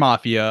bomber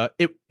mafia,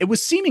 it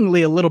was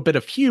seemingly a little bit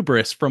of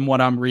hubris from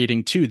what I'm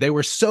reading too. They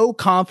were so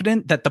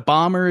confident that the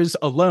bombers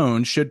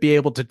alone should be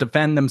able to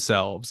defend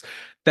themselves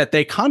that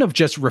they kind of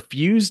just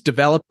refused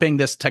developing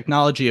this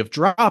technology of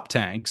drop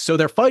tanks. So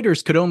their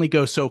fighters could only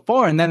go so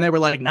far. And then they were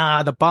like,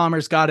 nah, the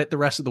bombers got it the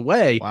rest of the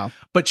way. Wow.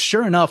 But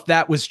sure enough,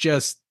 that was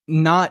just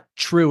not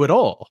true at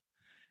all.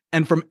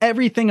 And from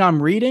everything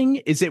I'm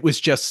reading, it was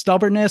just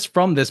stubbornness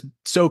from this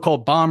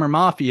so-called bomber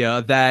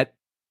mafia that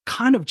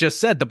kind of just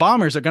said the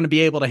bombers are going to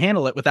be able to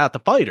handle it without the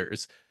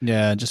fighters.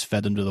 Yeah, just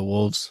fed them to the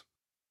wolves.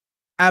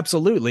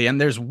 Absolutely. And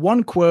there's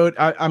one quote,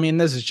 I mean,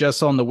 this is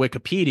just on the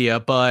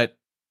Wikipedia, but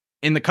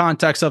in the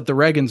context of the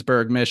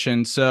Regensburg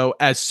mission. So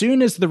as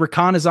soon as the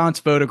reconnaissance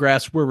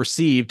photographs were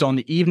received on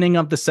the evening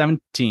of the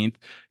 17th,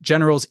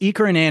 Generals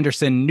Eaker and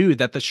Anderson knew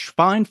that the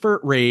Schweinfurt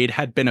raid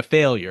had been a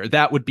failure.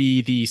 That would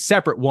be the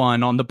separate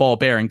one on the ball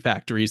bearing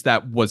factories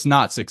that was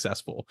not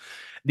successful.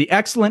 The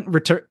excellent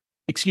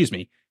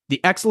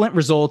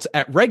results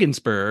at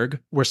Regensburg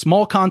were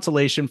small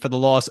consolation for the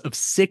loss of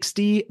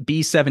 60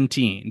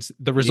 B-17s.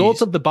 The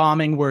results of the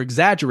bombing were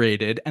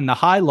exaggerated, and the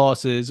high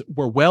losses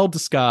were well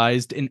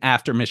disguised in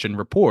after-mission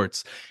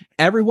reports.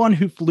 Everyone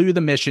who flew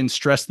the mission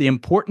stressed the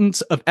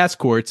importance of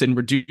escorts in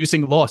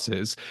reducing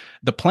losses.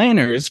 The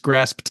planners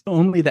grasped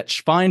only that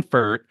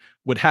Schweinfurt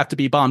would have to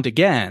be bombed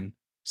again,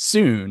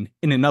 soon,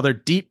 in another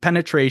deep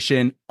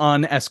penetration,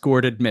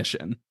 unescorted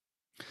mission.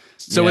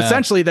 So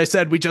essentially, they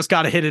said, we just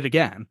got to hit it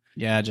again.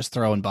 Yeah, just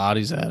throwing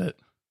bodies at it.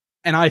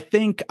 And I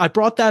think I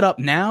brought that up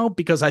now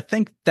because I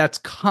think that's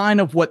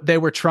kind of what they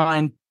were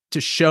trying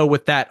to show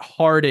with that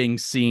Harding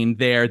scene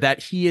there,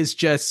 that he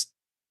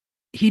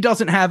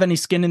doesn't have any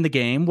skin in the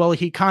game. Well,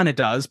 he kind of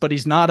does, but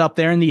he's not up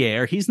there in the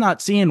air. He's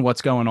not seeing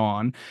what's going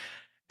on.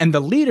 And the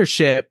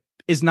leadership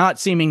is not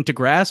seeming to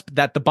grasp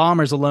that the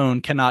bombers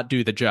alone cannot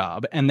do the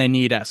job and they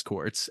need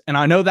escorts. And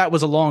I know that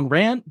was a long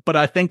rant, but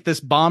I think this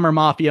bomber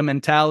mafia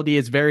mentality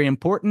is very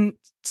important,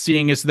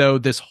 seeing as though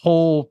this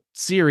whole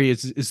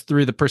series is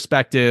through the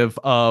perspective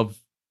of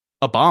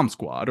a bomb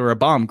squad or a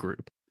bomb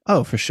group.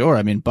 Oh, for sure.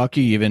 I mean,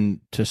 Bucky,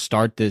 even to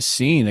start this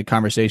scene, a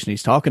conversation,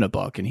 he's talking to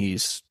Buck, and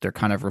they're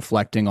kind of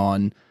reflecting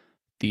on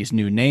these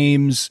new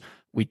names.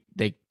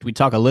 We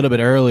talk a little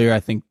bit earlier, I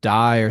think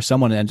Dye or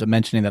someone ends up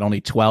mentioning that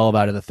only 12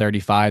 out of the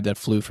 35 that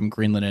flew from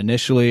Greenland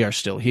initially are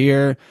still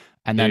here.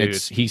 And then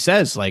he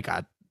says, like,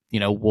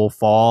 we'll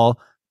fall,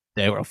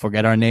 they will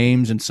forget our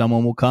names, and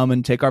someone will come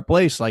and take our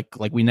place like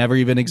we never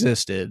even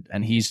existed.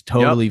 And he's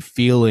totally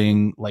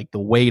feeling like the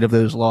weight of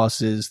those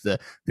losses, the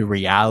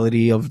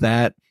reality of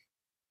that,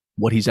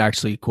 what he's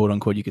actually, quote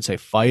unquote, you could say,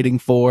 fighting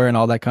for, and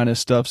all that kind of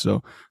stuff.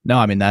 So no,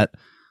 I mean, that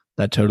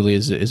totally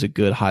is a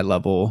good high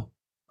level,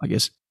 I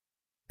guess,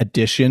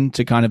 addition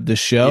to kind of the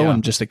show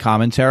and just a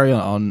commentary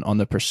on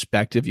the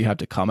perspective you have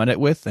to come at it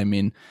with. I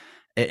mean,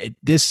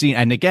 this scene,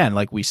 and again,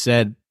 like we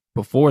said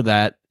before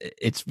that,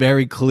 it's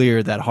very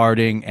clear that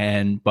Harding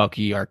and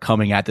Bucky are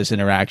coming at this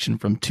interaction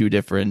from two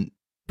different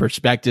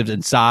perspectives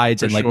and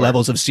sides and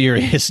levels of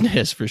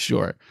seriousness, for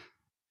sure.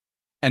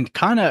 And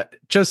kind of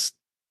just,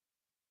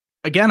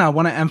 again, I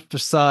want to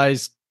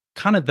emphasize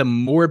kind of the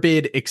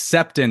morbid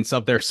acceptance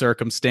of their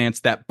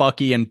circumstance that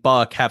Bucky and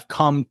Buck have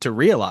come to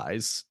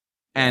realize.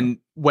 And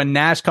when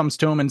Nash comes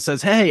to him and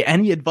says, hey,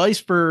 any advice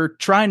for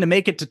trying to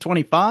make it to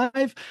 25?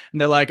 And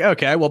they're like,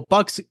 okay, well,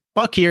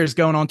 Buck here is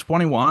going on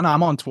 21.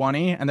 I'm on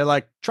 20. And they're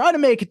like, try to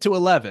make it to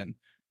 11.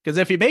 Because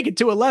if you make it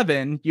to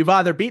 11, you've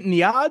either beaten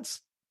the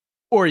odds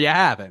or you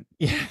haven't.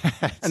 Yeah,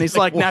 and he's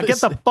like, now get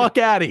the fuck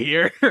out of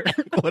here.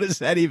 What does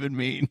that even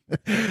mean?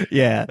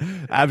 Yeah,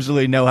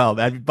 absolutely no help.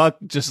 And Buck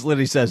just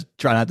literally says,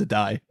 try not to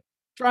die.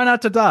 Try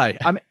not to die.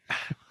 I mean,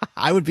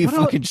 I would be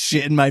fucking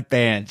shitting my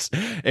pants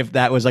if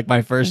that was like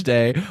my first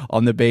day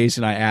on the base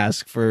and I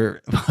asked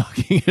for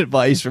fucking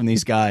advice from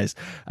these guys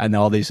and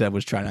all they said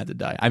was try not to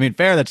die. I mean,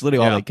 fair, that's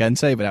literally all they can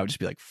say, but I would just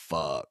be like,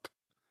 fuck.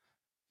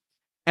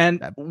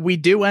 And we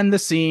do end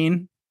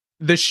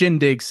the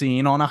shindig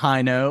scene, on a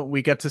high note.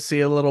 We got to see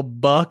a little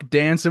Buck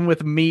dancing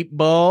with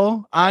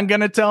Meatball. I'm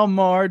gonna tell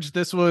Marge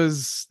this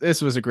was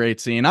a great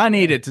scene. I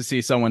needed to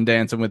see someone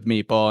dancing with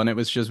Meatball, and it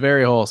was just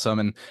very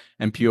wholesome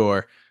and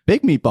pure.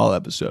 Big Meatball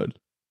episode.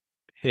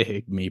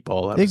 Big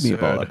Meatball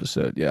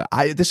episode. Yeah.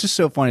 This is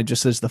so funny,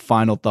 just as the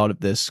final thought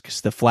of this,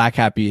 because the Flak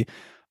Happy,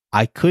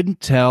 I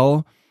couldn't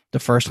tell the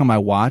first time I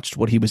watched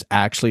what he was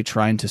actually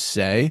trying to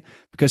say,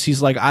 because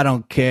he's like, I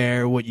don't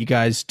care what you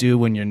guys do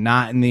when you're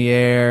not in the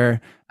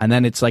air. And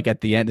then it's like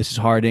at the end, this is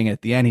Harding.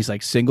 At the end, he's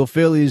like, single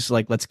Phillies,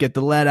 like, let's get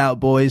the lead out,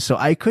 boys. So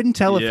I couldn't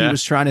tell if he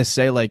was trying to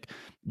say, like,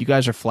 you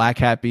guys are Flak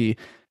Happy.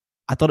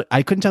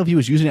 I couldn't tell if he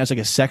was using it as like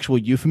a sexual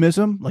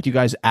euphemism, like you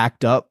guys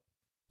act up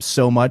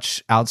so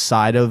much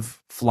outside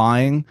of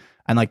flying,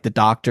 and like the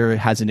doctor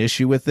has an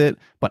issue with it,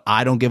 but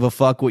I don't give a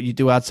fuck what you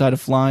do outside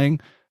of flying,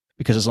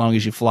 because as long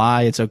as you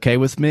fly, it's okay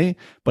with me.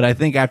 But I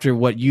think after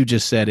what you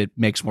just said, it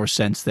makes more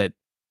sense that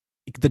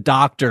the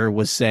doctor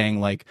was saying,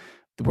 like,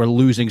 we're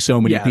losing so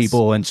many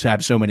people and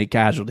have so many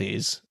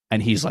casualties,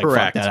 and he's like,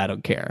 fuck that, I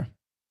don't care.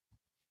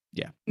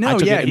 Yeah. No, I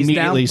took it he's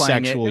immediately downplaying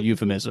sexual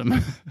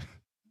euphemism.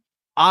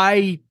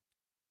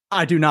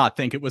 I do not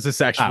think it was a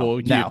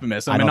sexual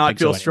euphemism, and I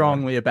feel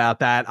strongly about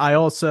that. I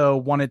also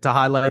wanted to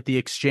highlight the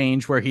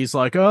exchange where he's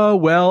like, oh,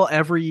 well,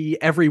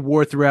 every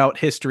war throughout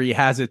history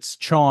has its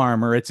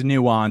charm or its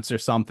nuance or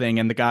something.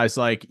 And the guy's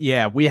like,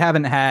 yeah, we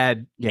haven't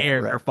had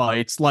air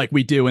fights like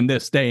we do in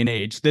this day and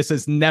age. This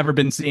has never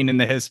been seen in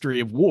the history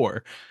of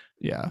war.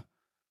 Yeah.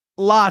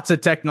 Lots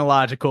of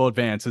technological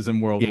advances in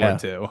World War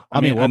II.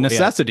 I mean, a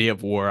necessity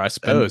of war, I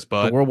suppose.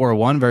 But the World War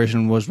I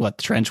version was what?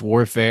 Trench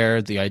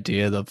warfare, the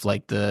idea of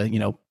like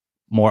the,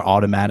 more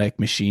automatic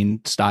machine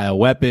style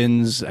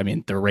weapons. I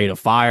mean, the rate of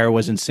fire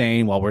was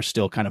insane while we're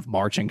still kind of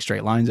marching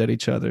straight lines at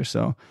each other.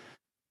 So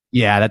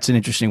Yeah, that's an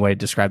interesting way to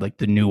describe like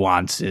the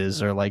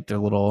nuances or like their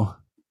little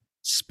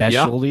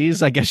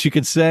specialties, I guess you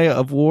could say,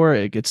 of war.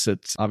 It's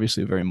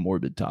obviously a very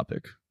morbid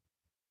topic.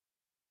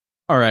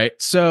 All right,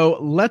 so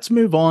let's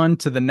move on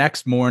to the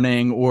next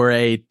morning or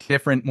a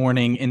different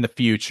morning in the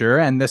future.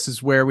 And this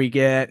is where we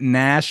get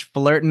Nash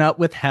flirting up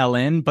with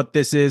Helen, but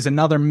this is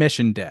another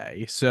mission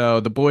day. So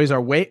the boys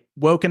are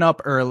woken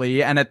up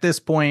early. And at this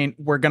point,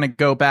 we're going to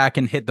go back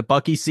and hit the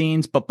Bucky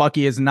scenes, but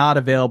Bucky is not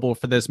available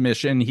for this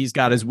mission. He's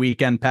got his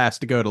weekend pass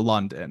to go to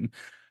London.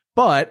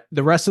 But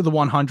the rest of the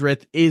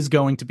 100th is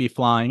going to be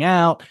flying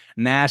out.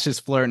 Nash is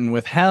flirting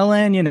with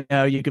Helen. You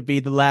know, you could be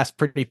the last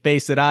pretty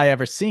face that I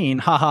ever seen.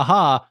 Ha ha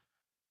ha.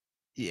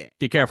 Yeah.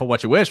 Be careful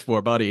what you wish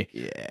for, buddy.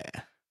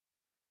 Yeah.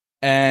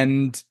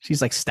 And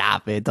she's like,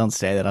 stop it. Don't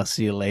say that. I'll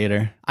see you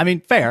later. I mean,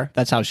 fair.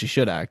 That's how she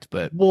should act.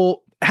 But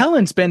well,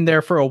 Helen's been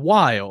there for a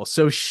while,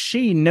 so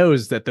she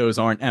knows that those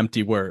aren't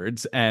empty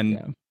words.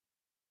 And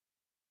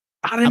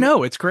I don't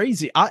know. It's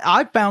crazy.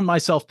 I found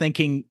myself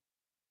thinking,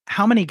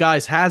 how many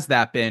guys has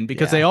that been?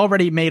 Because they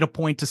already made a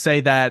point to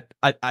say that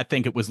I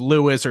think it was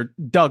Lewis or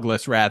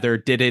Douglas, rather,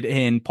 did it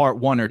in part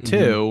 1 or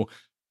 2.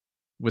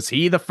 Was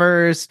he the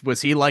first?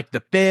 Was he like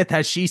the 5th?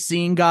 Has she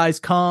seen guys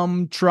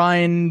come try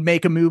and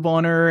make a move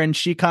on her and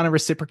she kind of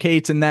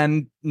reciprocates and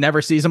then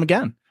never sees them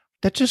again?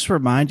 That just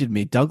reminded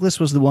me. Douglas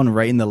was the one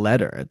writing the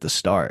letter at the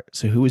start.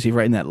 So who was he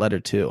writing that letter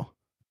to?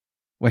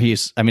 Where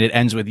it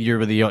ends with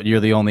you're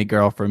the only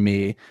girl for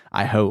me,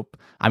 I hope.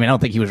 I mean, I don't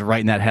think he was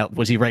writing that.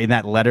 Was he writing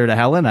that letter to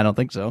Helen? I don't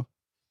think so.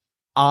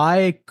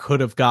 I could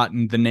have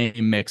gotten the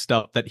name mixed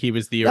up that he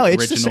was the original. No,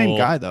 it's the same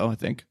guy though, I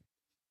think.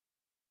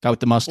 Guy with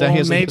the mustache. Well,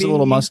 he has a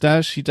little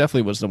mustache. He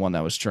definitely was the one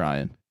that was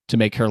trying to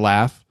make her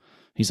laugh.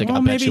 He's like,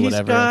 I'll bet you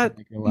whatever.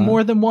 He's got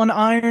more than one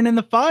iron in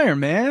the fire,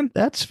 man.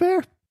 That's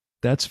fair.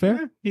 That's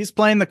fair. He's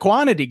playing the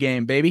quantity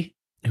game, baby.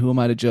 Who am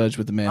I to judge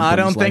with the man? I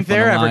don't think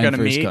they're ever going to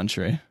meet. His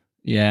country.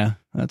 Yeah,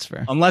 that's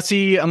fair. Unless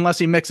he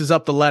mixes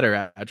up the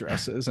letter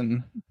addresses,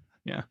 and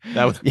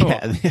that would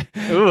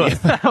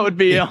that would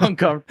be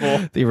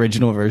uncomfortable. The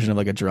original version of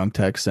like a drunk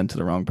text sent to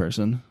the wrong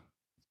person.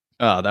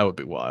 Oh, that would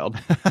be wild.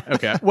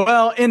 Okay.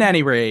 Well, in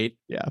any rate,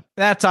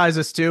 that ties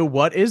us to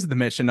what is the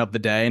mission of the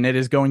day, and it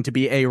is going to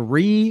be a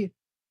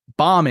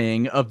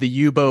re-bombing of the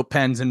U-boat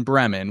pens in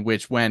Bremen,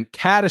 which went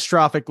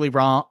catastrophically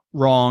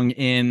wrong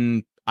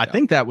in, I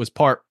think that was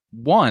part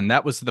 1.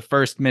 That was the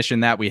first mission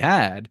that we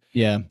had.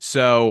 Yeah.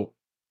 So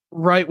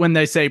right when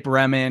they say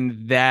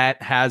Bremen,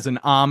 that has an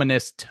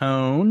ominous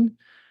tone.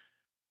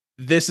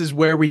 This is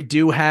where we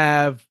do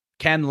have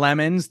Ken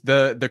Lemons,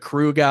 the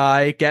crew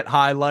guy, get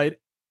highlighted.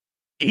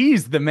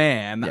 He's the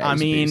man. I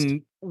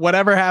mean,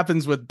 whatever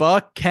happens with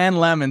Buck, Ken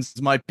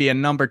Lemons might be a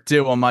number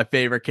 2 on my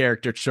favorite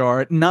character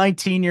chart.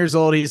 19 years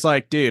old. He's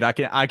like, dude, I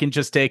can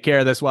just take care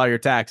of this while you're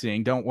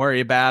taxiing. Don't worry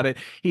about it.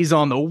 He's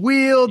on the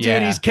wheel, dude.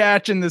 Yeah. He's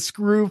catching the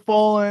screw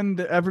falling.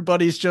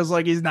 Everybody's just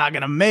like, he's not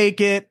going to make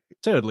it.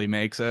 Totally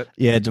makes it.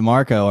 Yeah.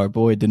 DeMarco, our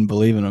boy, didn't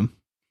believe in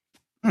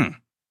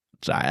him.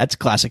 Sorry, that's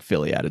classic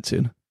Philly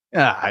attitude.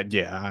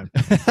 I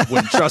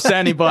wouldn't trust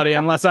anybody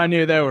unless I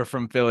knew they were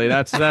from Philly.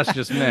 That's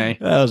just me.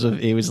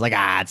 He was like,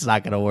 it's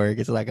not gonna work.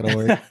 It's not gonna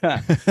work.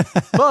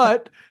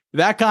 But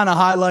that kind of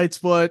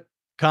highlights what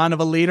kind of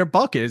a leader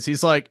Buck is.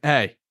 He's like,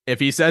 hey, if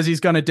he says he's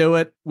gonna do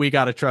it, we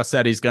gotta trust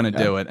that he's gonna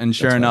do it. And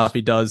sure enough,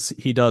 he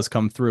does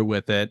come through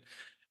with it.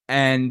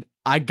 And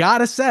I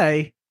gotta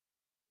say,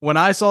 when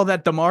I saw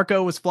that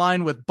DeMarco was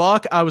flying with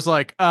Buck, I was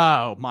like,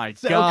 oh my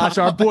gosh,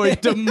 our boy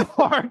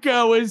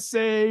DeMarco is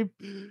safe.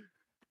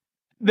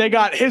 They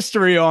got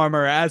history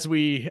armor, as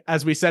we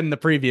said in the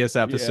previous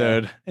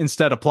episode,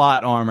 instead of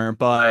plot armor.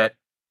 But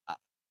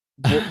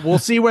we'll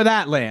see where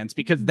that lands,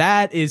 because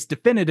that is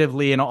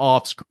definitively an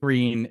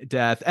off-screen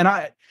death.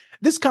 And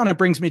this kind of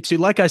brings me to,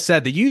 like I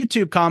said, the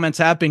YouTube comments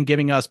have been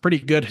giving us pretty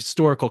good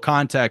historical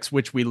context,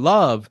 which we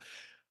love.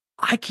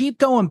 I keep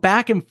going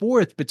back and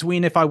forth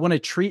between if I want to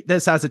treat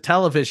this as a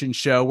television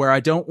show where I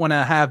don't want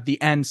to have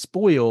the end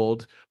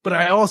spoiled, but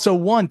I also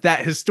want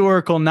that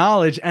historical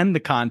knowledge and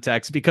the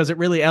context, because it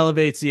really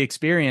elevates the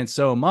experience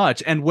so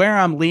much. And where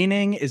I'm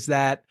leaning is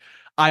that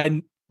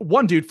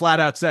one dude flat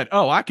out said,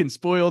 oh, I can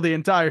spoil the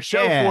entire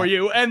show for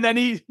you. And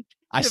then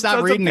I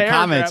stopped reading the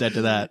comments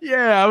after that.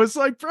 Yeah, I was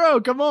like, bro,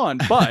 come on.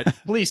 But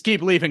please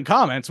keep leaving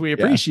comments. We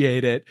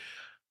appreciate it.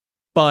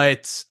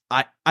 But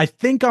I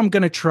think I'm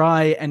going to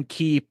try and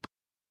keep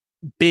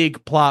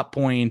big plot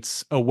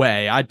points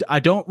away. I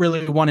don't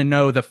really want to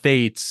know the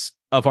fates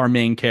of our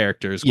main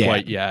characters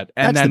quite yet.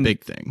 And that's the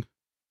big thing.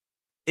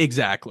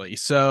 Exactly.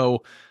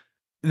 So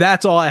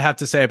that's all I have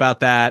to say about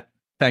that.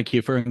 Thank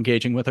you for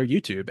engaging with our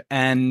YouTube.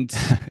 And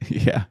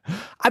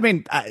I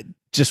mean, it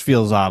just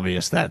feels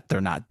obvious that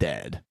they're not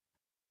dead.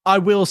 I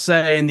will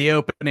say in the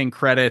opening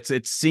credits,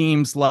 it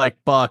seems like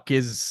Buck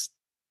is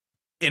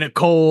in a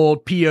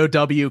cold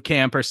POW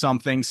camp or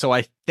something. So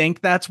I think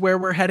that's where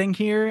we're heading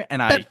here.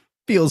 And that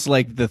feels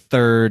like the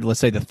third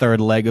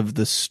leg of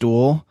the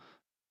stool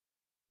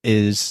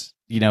is,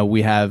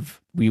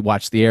 we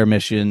watched the air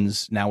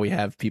missions. Now we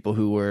have people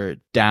who were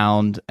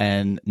downed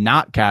and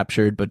not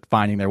captured, but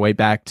finding their way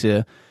back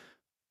to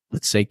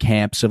let's say,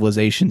 camp,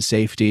 civilization,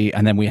 safety,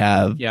 and then we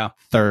have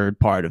third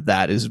part of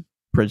that is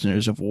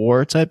prisoners of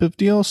war type of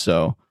deal.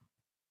 So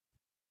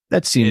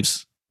that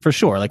seems for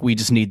sure like we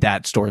just need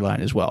that storyline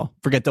as well.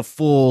 Forget the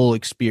full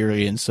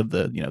experience of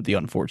the, you know, the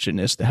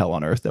unfortunateness, the hell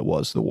on earth that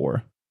was the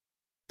war.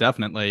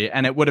 Definitely.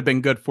 And it would have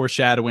been good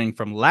foreshadowing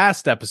from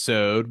last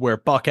episode where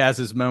Buck has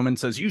his moment,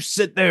 says, you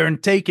sit there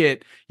and take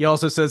it. He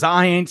also says,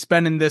 I ain't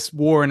spending this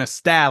war in a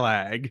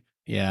stalag.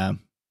 Yeah.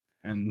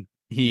 And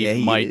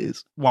he might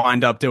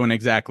wind up doing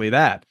exactly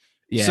that.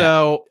 Yeah.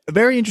 So a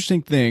very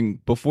interesting thing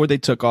before they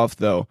took off,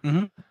 though,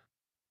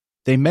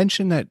 they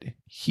mentioned that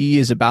he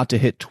is about to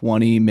hit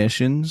 20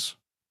 missions.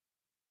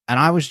 And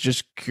I was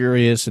just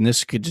curious, and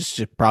this could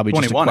just probably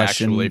just a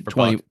question. Actually, for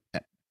 20.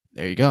 Buck.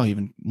 There you go.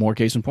 Even more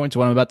case in point to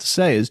what I'm about to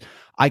say is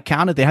I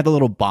counted, they had the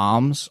little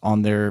bombs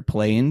on their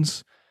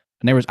planes,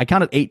 and I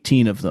counted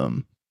 18 of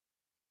them.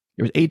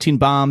 There was 18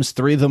 bombs.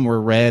 3 of them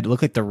were red. It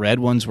looked like the red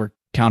ones were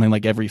counting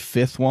like every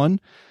 5th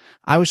one.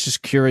 I was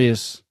just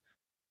curious.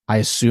 I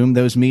assume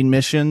those mean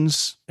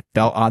missions. It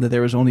felt odd that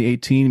there was only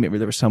 18. Maybe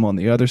there was some on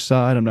the other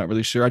side. I'm not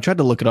really sure. I tried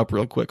to look it up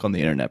real quick on the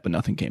internet, but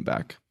nothing came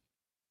back.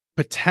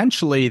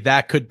 Potentially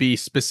that could be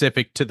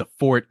specific to the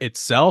fort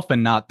itself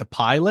and not the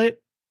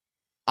pilot.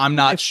 I'm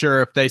not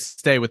sure if they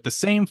stay with the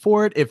same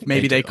fort, if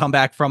maybe they come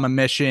back from a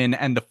mission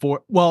and the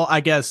fort, well, I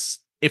guess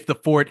if the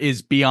fort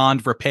is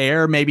beyond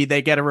repair, maybe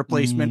they get a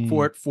replacement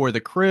fort for the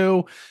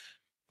crew.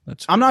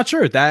 I'm not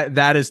sure.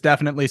 That is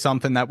definitely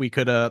something that we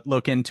could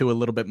look into a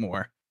little bit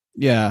more.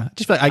 Yeah,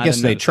 just I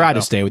guess they try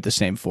to stay with the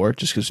same fort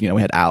just because, you know,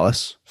 we had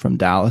Alice from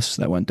Dallas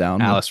that went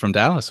down. Alice from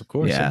Dallas, of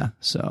course. Yeah,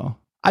 so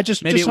I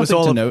just maybe just it was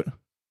all to note.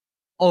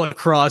 All of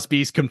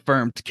Crosby's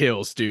confirmed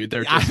kills, dude.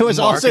 They're just I was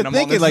also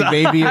thinking like side.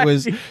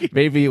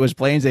 maybe it was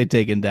planes they'd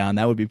taken down.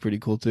 That would be pretty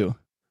cool too.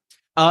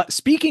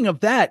 Speaking of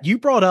that, you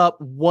brought up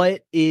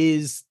what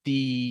is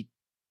the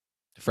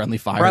friendly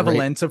fire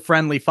prevalence of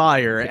friendly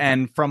fire,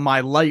 and from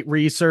my light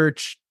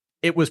research,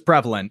 it was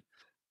prevalent.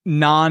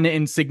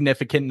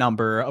 Non-insignificant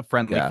number of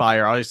friendly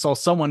fire. I saw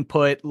someone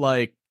put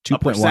like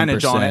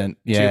 2.1% on it.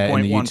 Yeah,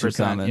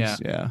 2.1%.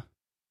 Yeah.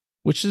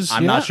 Which is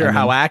I'm not sure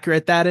how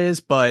accurate that is,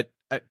 but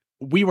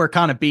we were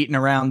kind of beating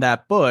around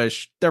that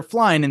bush. They're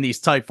flying in these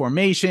tight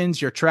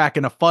formations. You're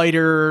tracking a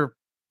fighter,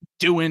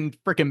 doing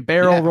freaking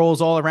barrel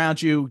rolls all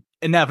around you.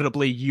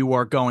 Inevitably, you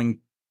are going.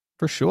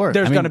 For sure.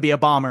 There's going to be a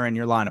bomber in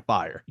your line of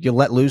fire. You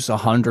let loose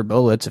 100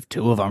 bullets. If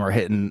 2 of them are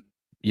hitting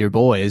your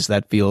boys,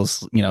 that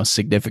feels, you know,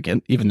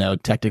 significant, even though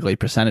technically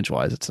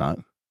percentage-wise it's not.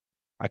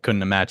 I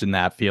couldn't imagine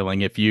that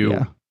feeling if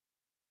you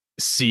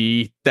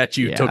see that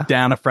you took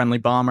down a friendly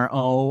bomber.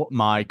 Oh,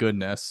 my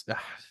goodness.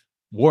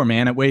 War,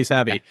 man, it weighs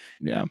heavy.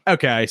 Yeah.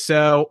 Okay,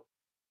 so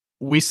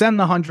we send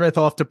the 100th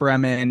off to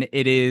Bremen.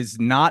 It is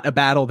not a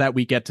battle that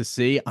we get to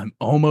see. I'm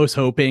almost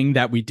hoping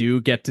that we do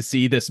get to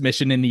see this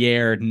mission in the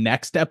air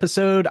next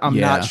episode. I'm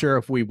not sure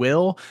if we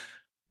will.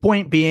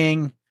 Point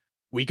being,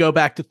 we go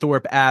back to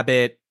Thorpe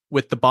Abbott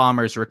with the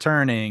bombers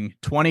returning.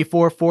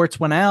 24 forts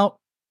went out,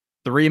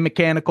 3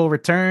 mechanical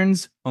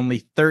returns,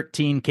 only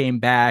 13 came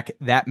back.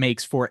 That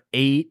makes for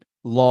 8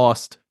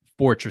 lost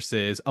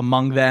fortresses.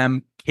 Among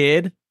them,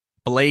 Kidd,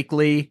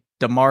 Blakely,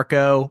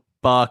 DeMarco,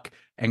 Buck,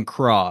 and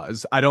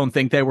Cross. I don't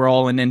think they were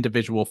all in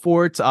individual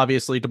forts.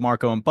 Obviously,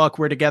 DeMarco and Buck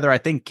were together. I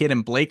think Kidd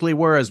and Blakely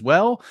were as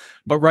well.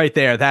 But right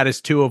there, that is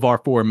 2 of our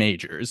 4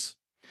 majors.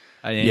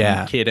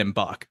 Kidd and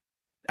Buck.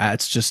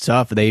 It's just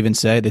tough. They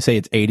say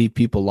it's 80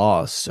 people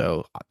lost,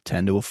 so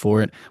 10 to a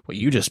fort. What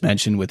you just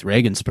mentioned with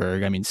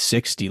Regensburg, I mean,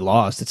 60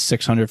 lost. It's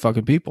 600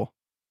 fucking people.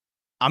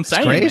 I'm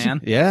saying, crazy.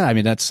 Man. Yeah, I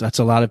mean, that's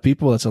a lot of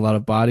people. That's a lot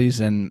of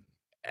bodies, and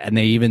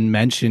they even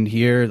mentioned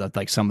here that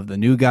like some of the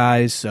new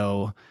guys,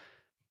 so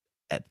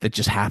that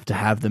just have to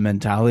have the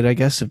mentality, I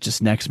guess, of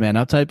just next man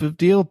up type of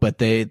deal. But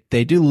they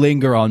do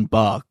linger on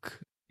Buck.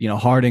 You know,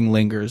 Harding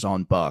lingers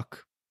on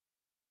Buck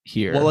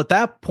here. Well, at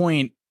that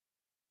point,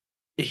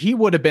 he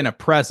would have been a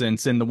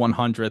presence in the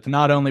 100th,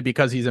 not only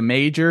because he's a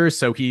major,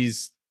 so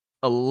he's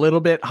a little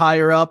bit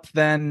higher up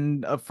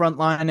than a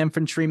frontline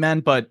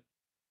infantryman, but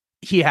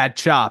he had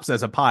chops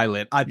as a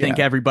pilot. I think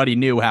everybody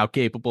knew how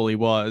capable he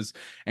was.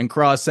 And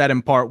Cross said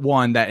in part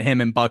 1 that him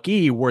and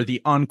Bucky were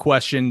the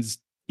unquestioned,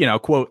 you know,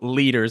 quote,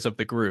 leaders of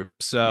the group.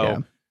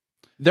 So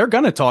they're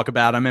going to talk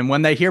about him. And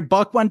when they hear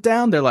Buck went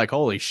down, they're like,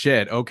 holy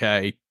shit.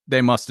 Okay.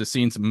 They must have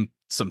seen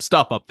some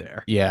stuff up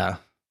there. Yeah.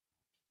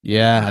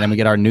 Yeah. And then we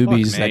get our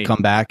newbies that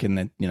come back and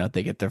then, you know,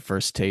 they get their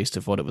first taste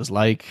of what it was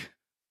like.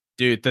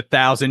 Dude, the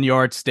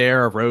 1,000-yard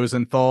stare of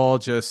Rosenthal.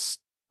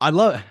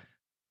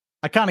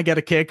 I kind of get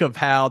a kick of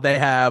how they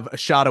have a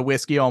shot of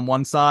whiskey on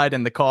one side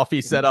and the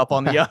coffee set up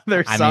on the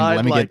other side. I mean,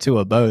 let me get 2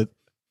 of both.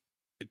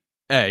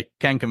 Hey,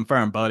 can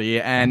confirm,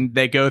 buddy. And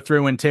they go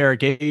through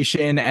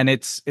interrogation, and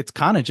it's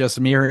kind of just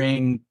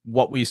mirroring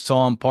what we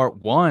saw in part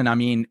 1. I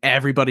mean,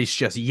 everybody's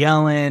just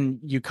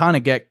yelling. You kind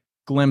of get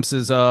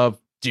glimpses of,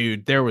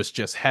 dude, there was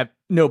just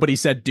nobody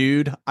said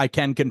dude. I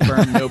can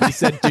confirm nobody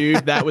said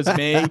dude. That was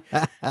me.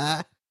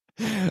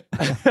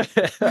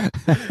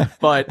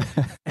 But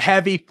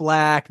heavy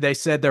flak. They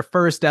said their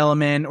first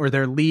element or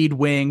their lead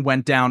wing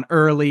went down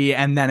early,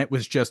 and then it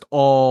was just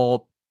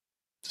all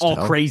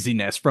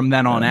craziness from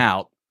then on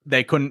out.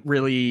 They couldn't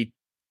really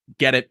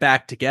get it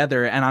back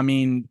together. And I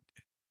mean,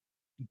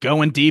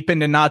 going deep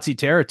into Nazi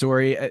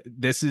territory,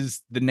 this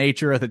is the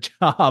nature of the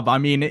job. I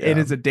mean, it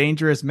is a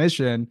dangerous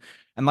mission.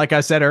 And like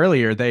I said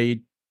earlier,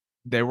 they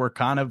were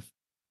kind of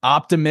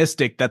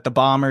optimistic that the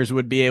bombers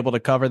would be able to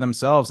cover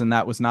themselves, and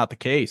that was not the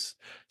case.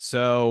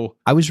 So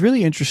I was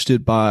really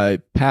interested by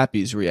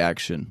Pappy's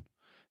reaction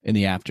in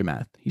the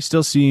aftermath. He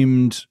still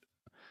seemed,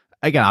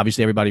 again,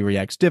 obviously everybody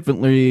reacts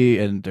differently,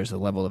 and there's a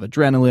level of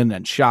adrenaline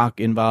and shock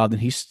involved,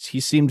 and he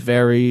seemed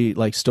very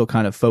like still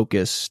kind of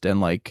focused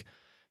and like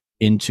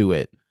into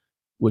it,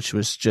 which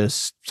was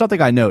just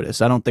something I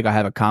noticed. I don't think I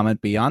have a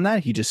comment beyond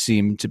that. He just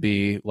seemed to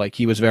be like,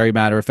 he was very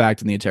matter of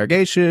fact in the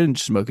interrogation,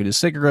 smoking his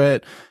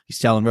cigarette. He's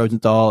telling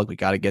Rosenthal, like, we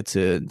got to get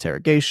to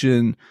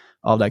interrogation,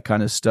 all that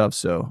kind of stuff.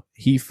 So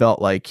he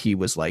felt like he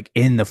was like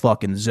in the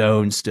fucking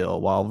zone still,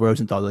 while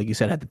Rosenthal, like you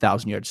said, had the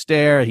 1,000-yard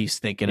stare. He's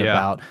thinking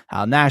about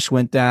how Nash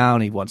went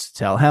down. He wants to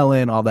tell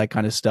Helen, all that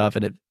kind of stuff.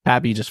 And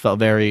Pappy just felt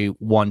very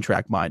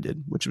one-track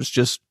minded, which was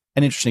just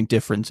an interesting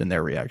difference in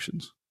their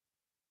reactions.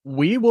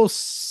 We will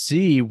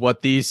see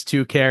what these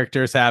two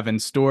characters have in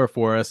store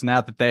for us now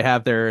that they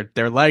have their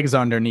legs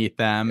underneath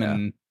them,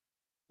 and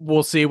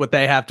we'll see what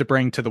they have to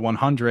bring to the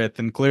 100th.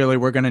 And clearly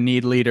we're going to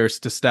need leaders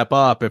to step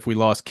up. If we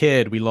lost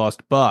Kid, we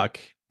lost Buck.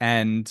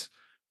 And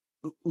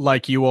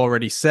like you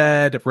already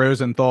said,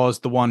 Rosenthal is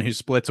the one who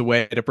splits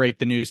away to break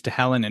the news to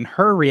Helen, and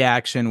her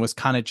reaction was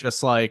kind of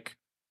just like,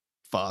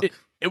 fuck.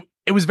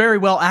 It was very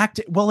well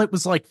acted. Well, it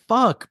was like,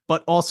 fuck,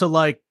 but also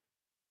like,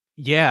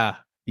 yeah.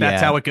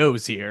 That's how it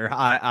goes here.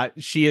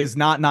 She is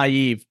not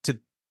naive to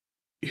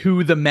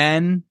who the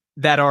men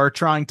that are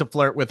trying to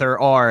flirt with her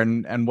are,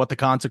 and what the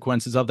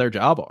consequences of their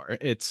job are.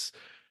 It's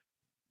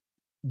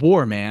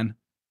war, man.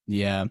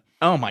 Yeah.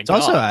 Oh my God.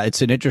 Also,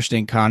 it's an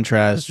interesting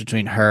contrast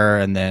between her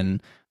and then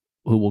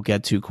who we'll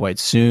get to quite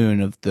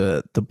soon, of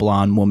the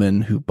blonde woman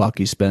who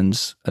Bucky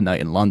spends a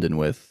night in London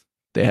with.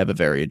 They have a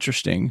very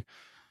interesting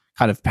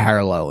kind of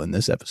parallel in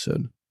this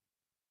episode.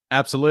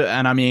 Absolutely.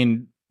 And I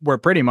mean, we're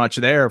pretty much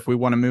there if we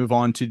want to move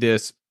on to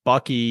this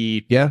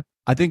Bucky. Yeah.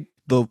 I think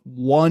the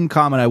one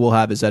comment I will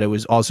have is that it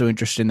was also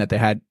interesting that they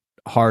had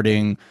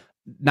Harding,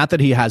 not that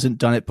he hasn't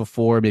done it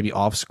before, maybe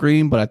off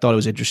screen, but I thought it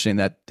was interesting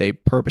that they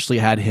purposely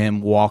had him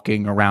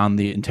walking around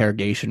the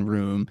interrogation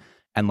room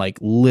and like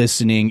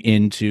listening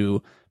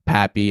into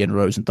Pappy and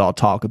Rosenthal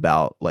talk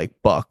about like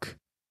Buck's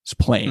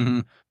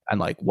plane and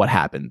like what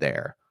happened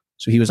there.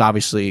 So he was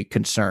obviously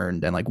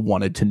concerned and like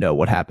wanted to know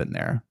what happened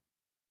there.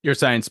 You're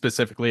saying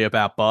specifically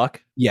about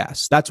Buck?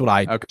 Yes, that's what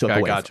I took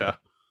away. Gotcha.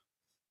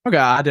 Okay,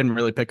 I didn't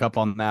really pick up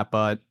on that,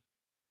 but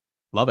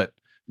love it.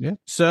 Yeah.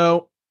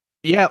 So,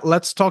 yeah,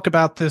 let's talk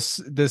about this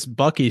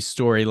Bucky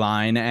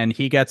storyline. And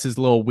he gets his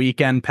little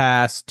weekend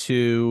pass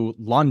to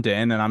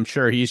London, and I'm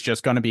sure he's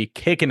just going to be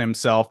kicking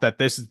himself that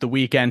this is the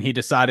weekend he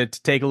decided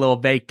to take a little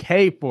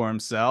vacay for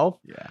himself.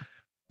 Yeah,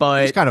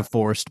 but he's kind of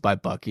forced by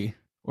Bucky,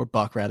 or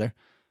Buck rather.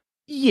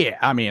 Yeah,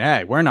 I mean,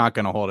 hey, we're not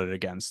going to hold it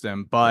against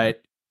him,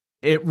 but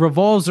it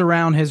revolves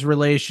around his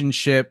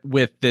relationship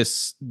with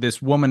this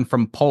woman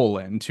from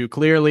Poland who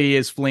clearly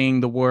is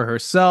fleeing the war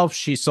herself.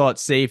 She sought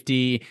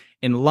safety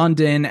in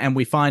London, and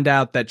we find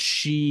out that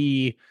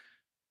she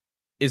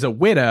is a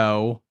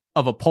widow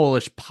of a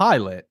Polish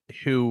pilot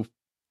who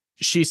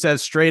she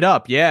says straight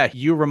up, yeah,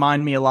 you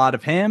remind me a lot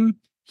of him.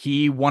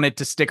 He wanted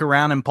to stick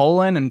around in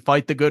Poland and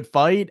fight the good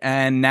fight,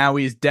 and now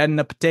he's dead in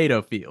a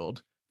potato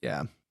field.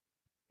 Yeah.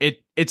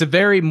 It's a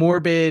very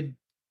morbid,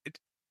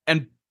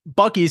 and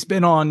Bucky's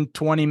been on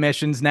 20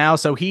 missions now,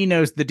 so he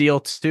knows the deal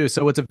too.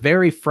 So it's a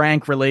very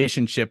frank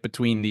relationship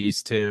between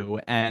these two.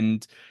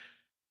 And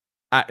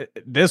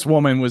this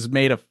woman was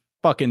made of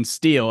fucking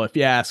steel, if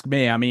you ask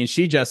me. I mean,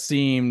 she just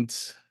seemed,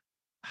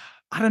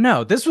 I don't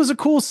know. This was a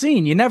cool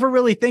scene. You never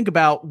really think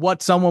about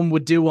what someone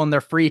would do on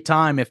their free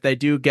time if they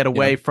do get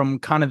away from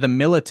kind of the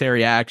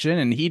military action.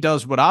 And he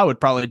does what I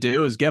would probably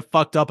do, is get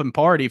fucked up and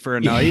party for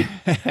a night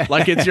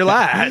like it's your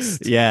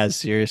last. Yeah,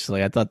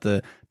 seriously. I thought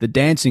the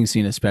dancing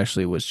scene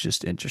especially was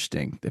just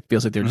interesting. It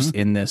feels like they're just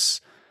in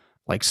this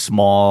like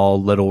small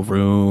little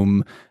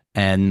room,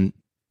 and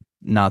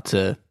not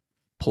to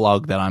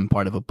plug that I'm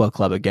part of a book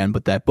club again,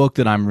 but that book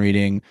that I'm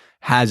reading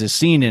has a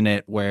scene in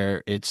it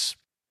where it's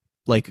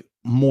like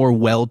more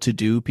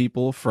well-to-do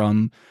people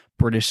from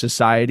British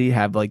society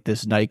have like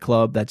this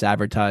nightclub that's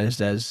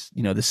advertised as,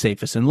 you know, the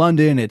safest in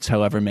London. It's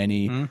however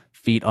many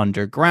feet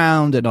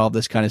underground and all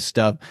this kind of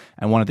stuff.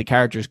 And one of the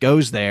characters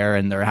goes there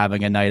and they're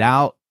having a night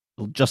out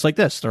just like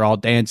this. They're all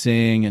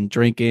dancing and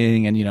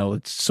drinking, and, you know,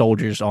 it's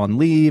soldiers on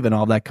leave and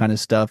all that kind of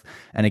stuff.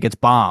 And it gets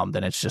bombed,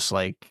 and it's just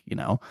like, you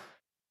know,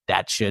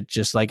 that shit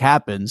just like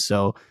happens.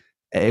 So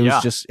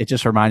it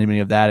just reminded me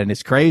of that. And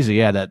it's crazy.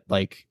 Yeah. That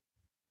like,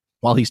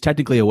 while he's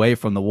technically away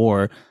from the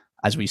war,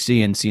 as we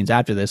see in scenes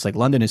after this, like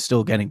London is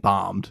still getting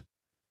bombed.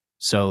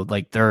 So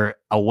like they're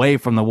away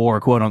from the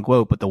war, quote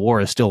unquote, but the war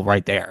is still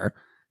right there.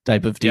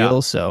 type of deal. Yeah.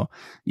 So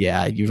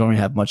yeah, you don't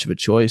have much of a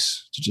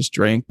choice to just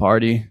drink,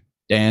 party,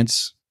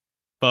 dance.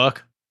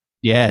 Fuck.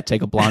 Yeah,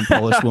 take a blonde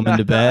Polish woman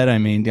to bed. I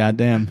mean,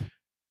 goddamn.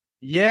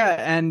 Yeah,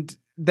 and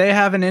they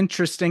have an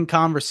interesting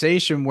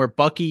conversation where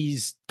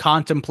Bucky's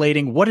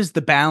contemplating what is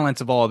the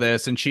balance of all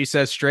this, and she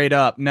says straight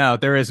up, no,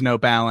 there is no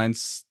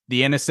balance.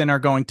 The innocent are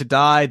going to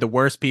die. The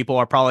worst people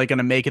are probably going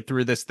to make it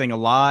through this thing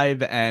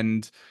alive,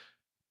 and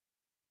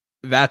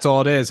that's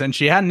all it is. And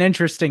she had an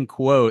interesting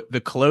quote: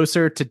 the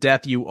closer to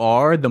death you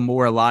are, the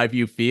more alive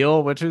you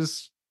feel, which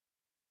is,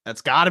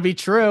 that's got to be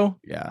true.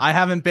 Yeah. I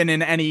haven't been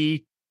in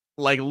any,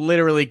 like,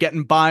 literally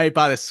getting by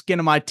the skin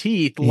of my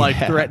teeth,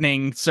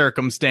 life-threatening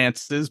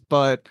circumstances,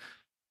 but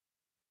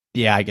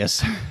yeah, I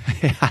guess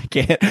I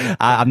can't.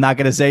 I'm not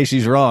gonna say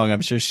she's wrong.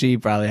 I'm sure she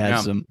probably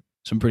had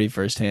some pretty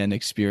firsthand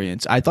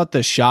experience. I thought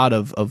the shot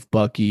of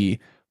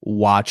Bucky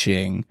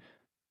watching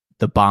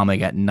the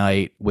bombing at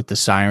night with the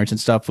sirens and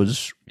stuff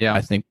was,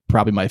 I think,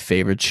 probably my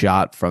favorite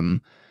shot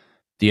from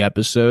the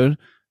episode.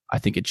 I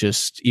think it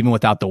just, even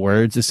without the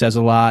words, it says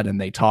a lot, and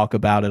they talk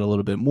about it a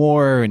little bit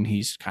more. And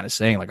he's kind of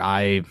saying, like,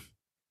 I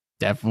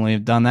definitely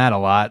have done that a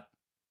lot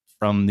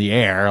from the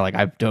air. Like,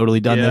 I've totally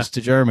done this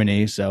to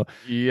Germany. So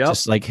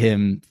just like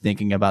him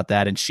thinking about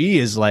that. And she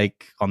is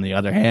like, on the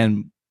other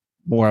hand,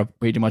 more of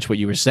pretty much what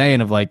you were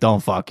saying of like,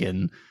 don't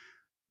fucking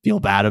feel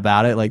bad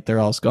about it. Like, they're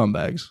all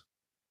scumbags.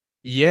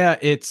 Yeah,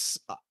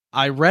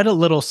 I read a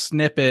little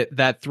snippet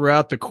that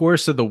throughout the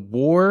course of the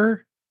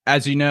war,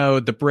 as you know,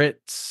 the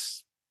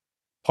Brits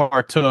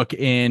partook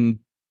in,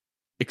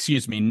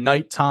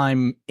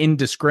 nighttime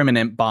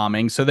indiscriminate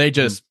bombing. So they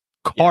just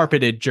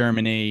carpeted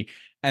Germany,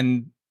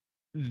 and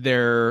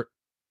their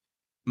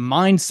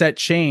mindset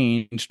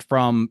changed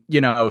from,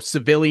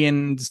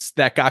 civilians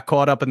that got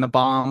caught up in the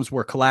bombs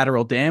were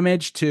collateral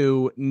damage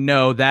to,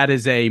 no, that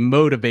is a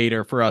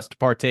motivator for us to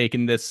partake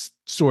in this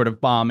sort of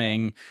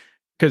bombing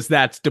because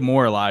that's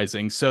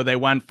demoralizing. So they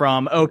went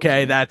from,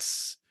 okay,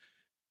 that's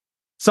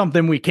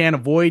something we can't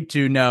avoid,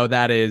 to no,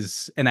 that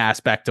is an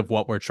aspect of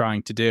what we're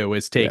trying to do,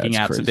 is taking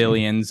out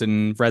civilians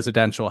and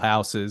residential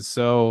houses.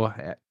 So,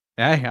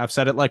 hey, I've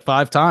said it like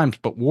 5 times,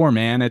 but war,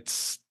 man,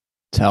 it's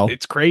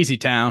crazy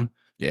town.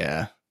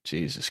 Yeah,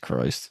 Jesus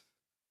Christ.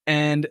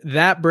 And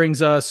that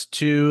brings us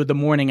to the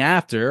morning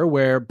after,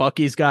 where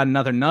Bucky's got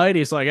another night.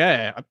 He's like,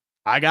 hey,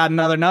 I got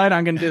another night.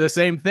 I'm going to do the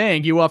same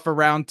thing. You up for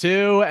round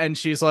 2? And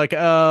she's like,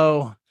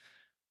 oh,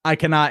 I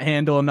cannot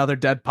handle another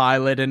dead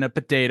pilot in a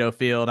potato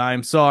field.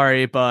 I'm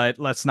sorry, but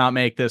let's not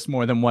make this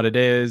more than what it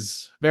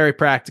is. Very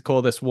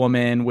practical, this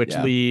woman, which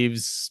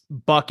leaves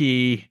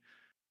Bucky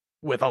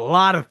with a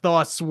lot of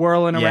thoughts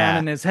swirling around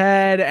in his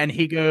head. And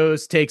he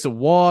takes a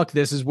walk.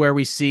 This is where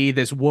we see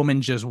this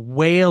woman just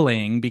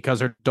wailing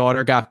because her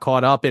daughter got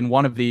caught up in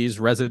one of these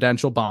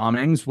residential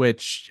bombings,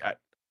 which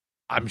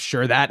I'm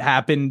sure that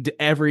happened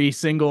every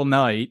single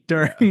night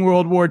during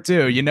World War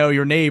II.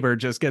 Your neighbor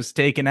just gets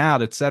taken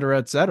out, et cetera,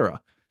 et cetera.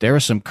 There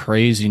was some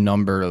crazy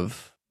number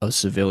of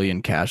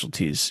civilian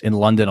casualties in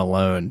London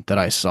alone that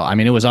I saw. I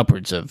mean, it was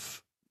upwards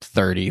of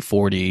 30,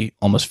 40,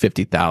 almost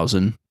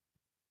 50,000.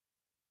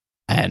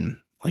 And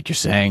like you're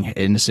saying,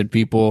 innocent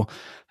people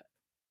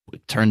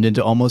turned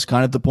into almost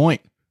kind of the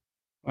point.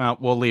 Well,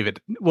 we'll leave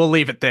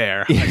it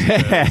there.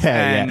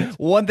 Yeah.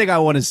 One thing I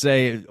want to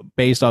say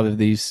based off of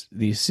these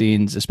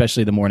scenes,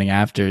 especially the morning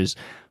afters,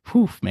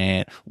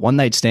 man, one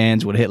night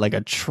stands would hit like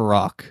a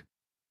truck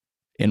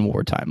in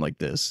wartime like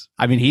this.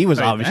 I mean, he was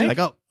obviously like,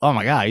 oh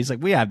my God. He's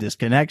like, we have this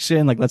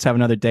connection. Like, let's have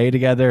another day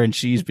together. And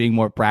she's being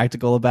more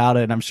practical about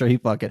it. And I'm sure he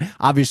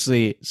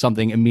obviously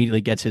something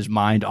immediately gets his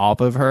mind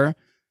off of her.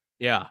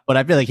 Yeah. But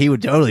I feel like he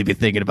would totally be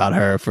thinking about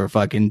her for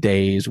fucking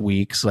days,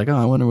 weeks. Like, oh,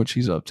 I wonder what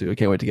she's up to. I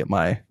can't wait to get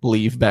my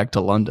leave back to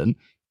London.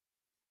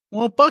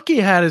 Well, Bucky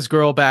had his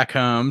girl back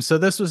home, so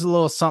this was a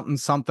little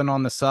something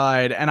on the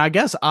side. And I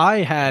guess I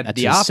had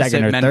the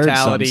opposite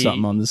mentality.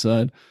 Something on the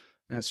side.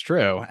 That's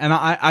true. And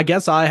I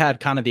guess I had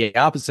kind of the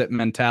opposite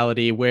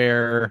mentality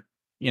where,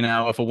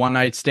 if a one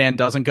night stand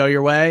doesn't go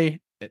your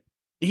way,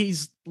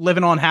 he's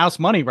living on house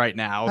money right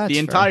now. That's the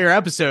entire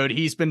episode,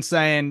 he's been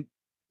saying,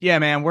 yeah,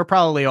 man, we're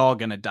probably all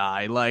going to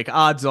die. Like,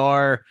 odds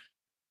are.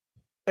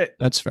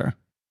 That's fair.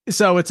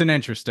 So it's an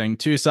interesting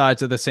 2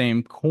 sides of the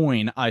same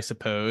coin, I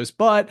suppose.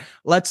 But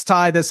let's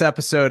tie this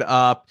episode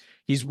up.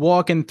 He's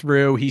walking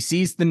through. He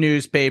sees the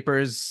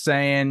newspapers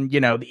saying, the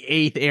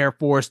 8th Air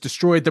Force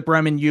destroyed the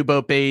Bremen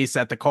U-boat base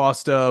at the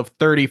cost of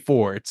 30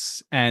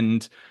 forts.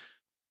 And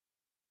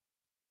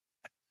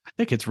I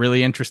think it's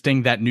really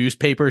interesting that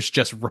newspapers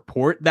just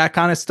report that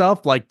kind of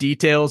stuff, like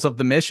details of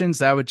the missions.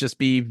 That would just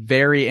be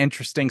very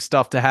interesting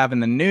stuff to have in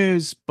the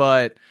news.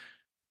 But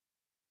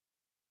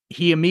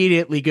he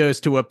immediately goes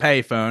to a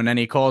payphone and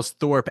he calls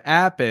Thorpe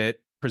Appett,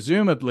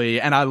 presumably.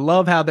 And I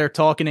love how they're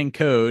talking in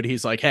code.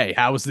 He's like, hey,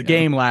 how was the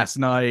game last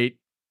night?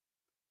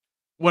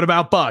 What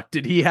about Buck?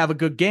 Did he have a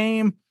good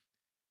game?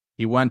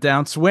 He went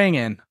down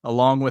swinging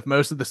along with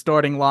most of the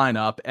starting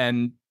lineup,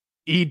 and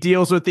he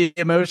deals with the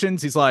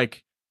emotions. He's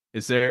like,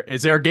 is there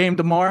a game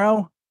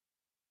tomorrow?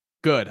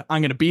 Good.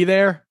 I'm going to be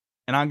there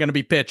and I'm going to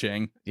be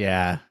pitching.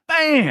 Yeah.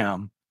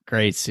 Bam.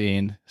 Great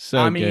scene. So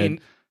I good.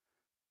 mean,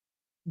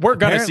 we're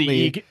going to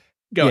see.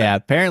 Go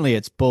ahead. Apparently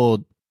it's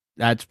pulled.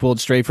 That's pulled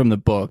straight from the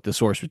book, the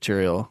source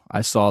material.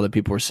 I saw that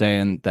people were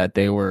saying that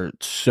they were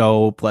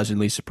so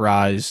pleasantly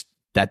surprised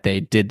that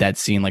they did that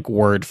scene like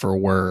word for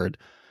word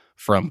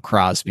from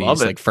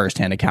Crosby's like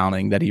firsthand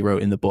accounting that he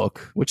wrote in the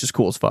book, which is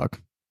cool as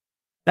fuck.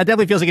 That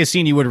definitely feels like a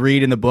scene you would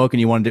read in the book and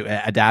you wanted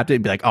to adapt it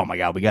and be like, oh my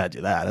God, we got to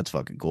do that. That's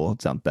fucking cool.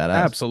 It sounds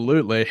badass.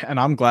 Absolutely. And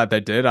I'm glad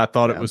they did. I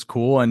thought it was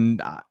cool.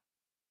 And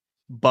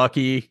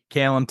Bucky,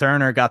 Callum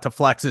Turner got to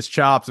flex his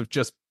chops of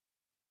just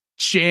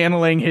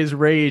channeling his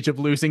rage of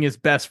losing his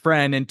best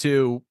friend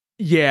into,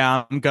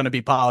 yeah, I'm going to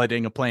be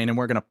piloting a plane and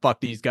we're going to fuck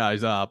these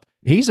guys up.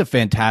 He's a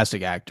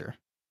fantastic actor.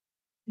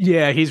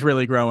 Yeah, he's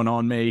really growing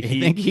on me. I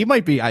think he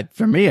might be,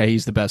 for me,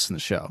 he's the best in the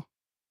show.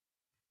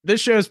 This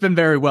show's been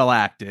very well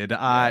acted.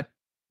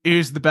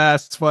 Who's the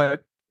best?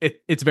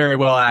 It's very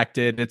well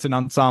acted. It's an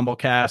ensemble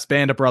cast.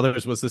 Band of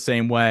Brothers was the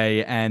same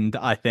way. And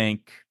I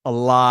think a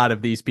lot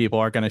of these people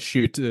are going to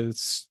shoot to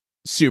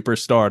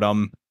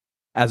superstardom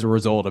as a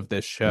result of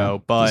this show.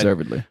 Yeah, but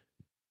deservedly.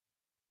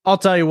 I'll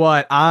tell you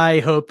what, I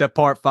hope that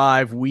part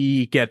 5,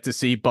 we get to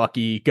see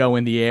Bucky go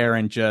in the air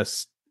and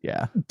just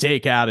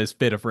take out his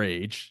fit of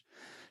rage.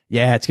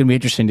 Yeah, it's going to be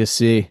interesting to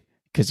see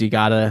because you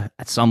got to,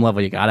 at some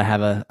level, you got to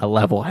have a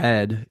level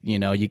head. You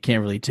know, you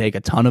can't really take a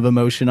ton of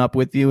emotion up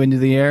with you into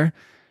the air,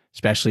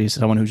 especially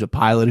someone who's a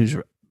pilot who's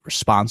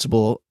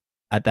responsible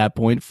at that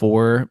point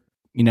for,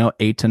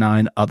 8 to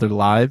 9 other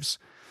lives.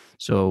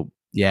 So,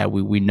 yeah,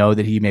 we know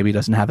that he maybe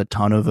doesn't have a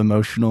ton of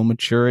emotional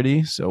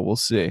maturity. So we'll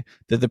see.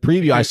 The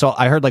preview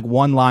I heard like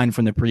one line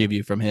from the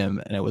preview from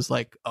him and it was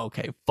like,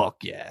 okay,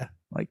 fuck yeah.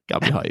 Like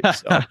got me hyped.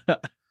 So.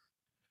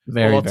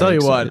 I'll tell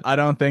you what, I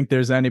don't think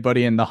there's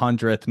anybody in the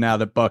 100th now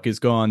that Buck is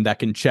gone that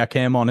can check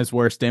him on his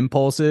worst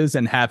impulses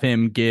and have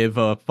him give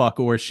a fuck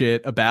or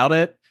shit about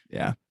it.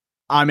 Yeah.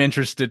 I'm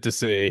interested to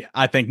see.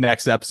 I think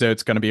next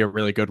episode's going to be a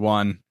really good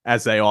one,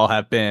 as they all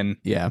have been.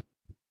 Yeah.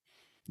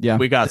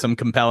 We got some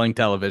compelling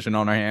television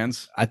on our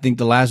hands. I think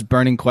the last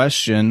burning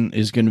question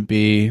is going to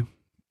be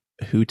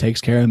who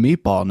takes care of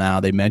Meatball now?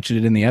 They mentioned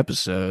it in the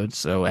episode.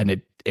 So,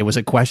 and it was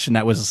a question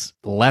that was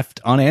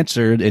left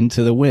unanswered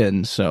into the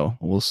wind. So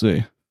we'll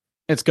see.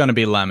 It's going to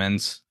be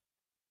Lemons.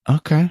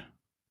 Okay.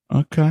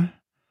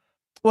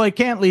 Well, he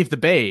can't leave the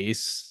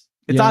base.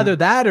 It's either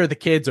that or the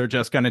kids are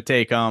just going to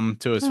take him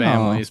to his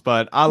families.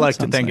 But I like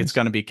to think it's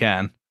going to be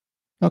Ken.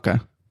 Okay.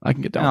 I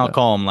can get down. I'll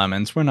call him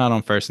Lemons. We're not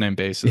on first name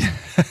basis.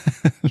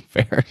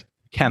 Fair.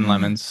 Ken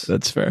Lemons.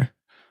 That's fair.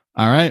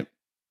 All right.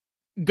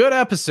 Good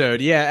episode.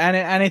 Yeah.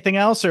 Anything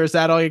else, or is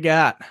that all you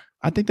got?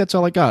 I think that's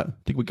all I got. I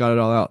think we got it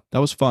all out. That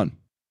was fun.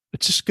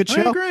 It's just a good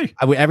show. I agree.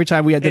 Every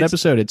time we had that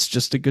episode, it's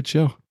just a good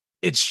show.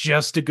 It's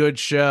just a good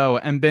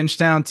show. And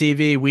Bingetown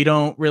TV, we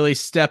don't really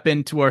step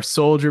into our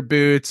soldier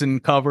boots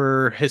and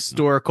cover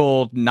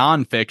historical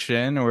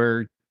nonfiction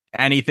or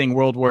anything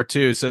World War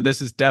II. So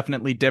this is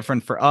definitely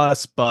different for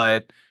us,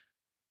 but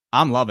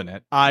I'm loving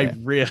it. I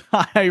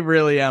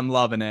really am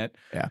loving it.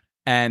 Yeah.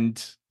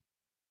 And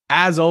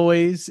as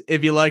always,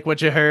 if you like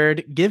what you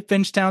heard, give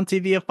Bingetown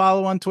TV a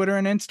follow on Twitter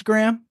and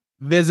Instagram.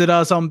 Visit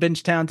us on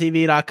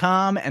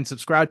bingetowntv.com and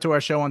subscribe to our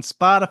show on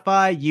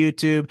Spotify,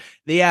 YouTube,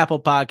 the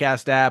Apple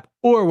Podcast app,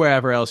 or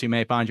wherever else you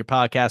may find your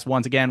podcast.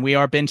 Once again, we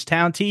are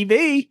Bingetown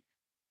TV.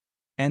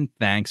 And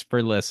thanks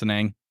for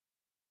listening.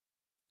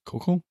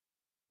 Cool.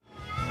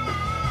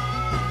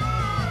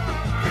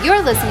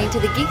 You're listening to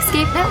the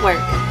Geekscape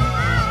Network.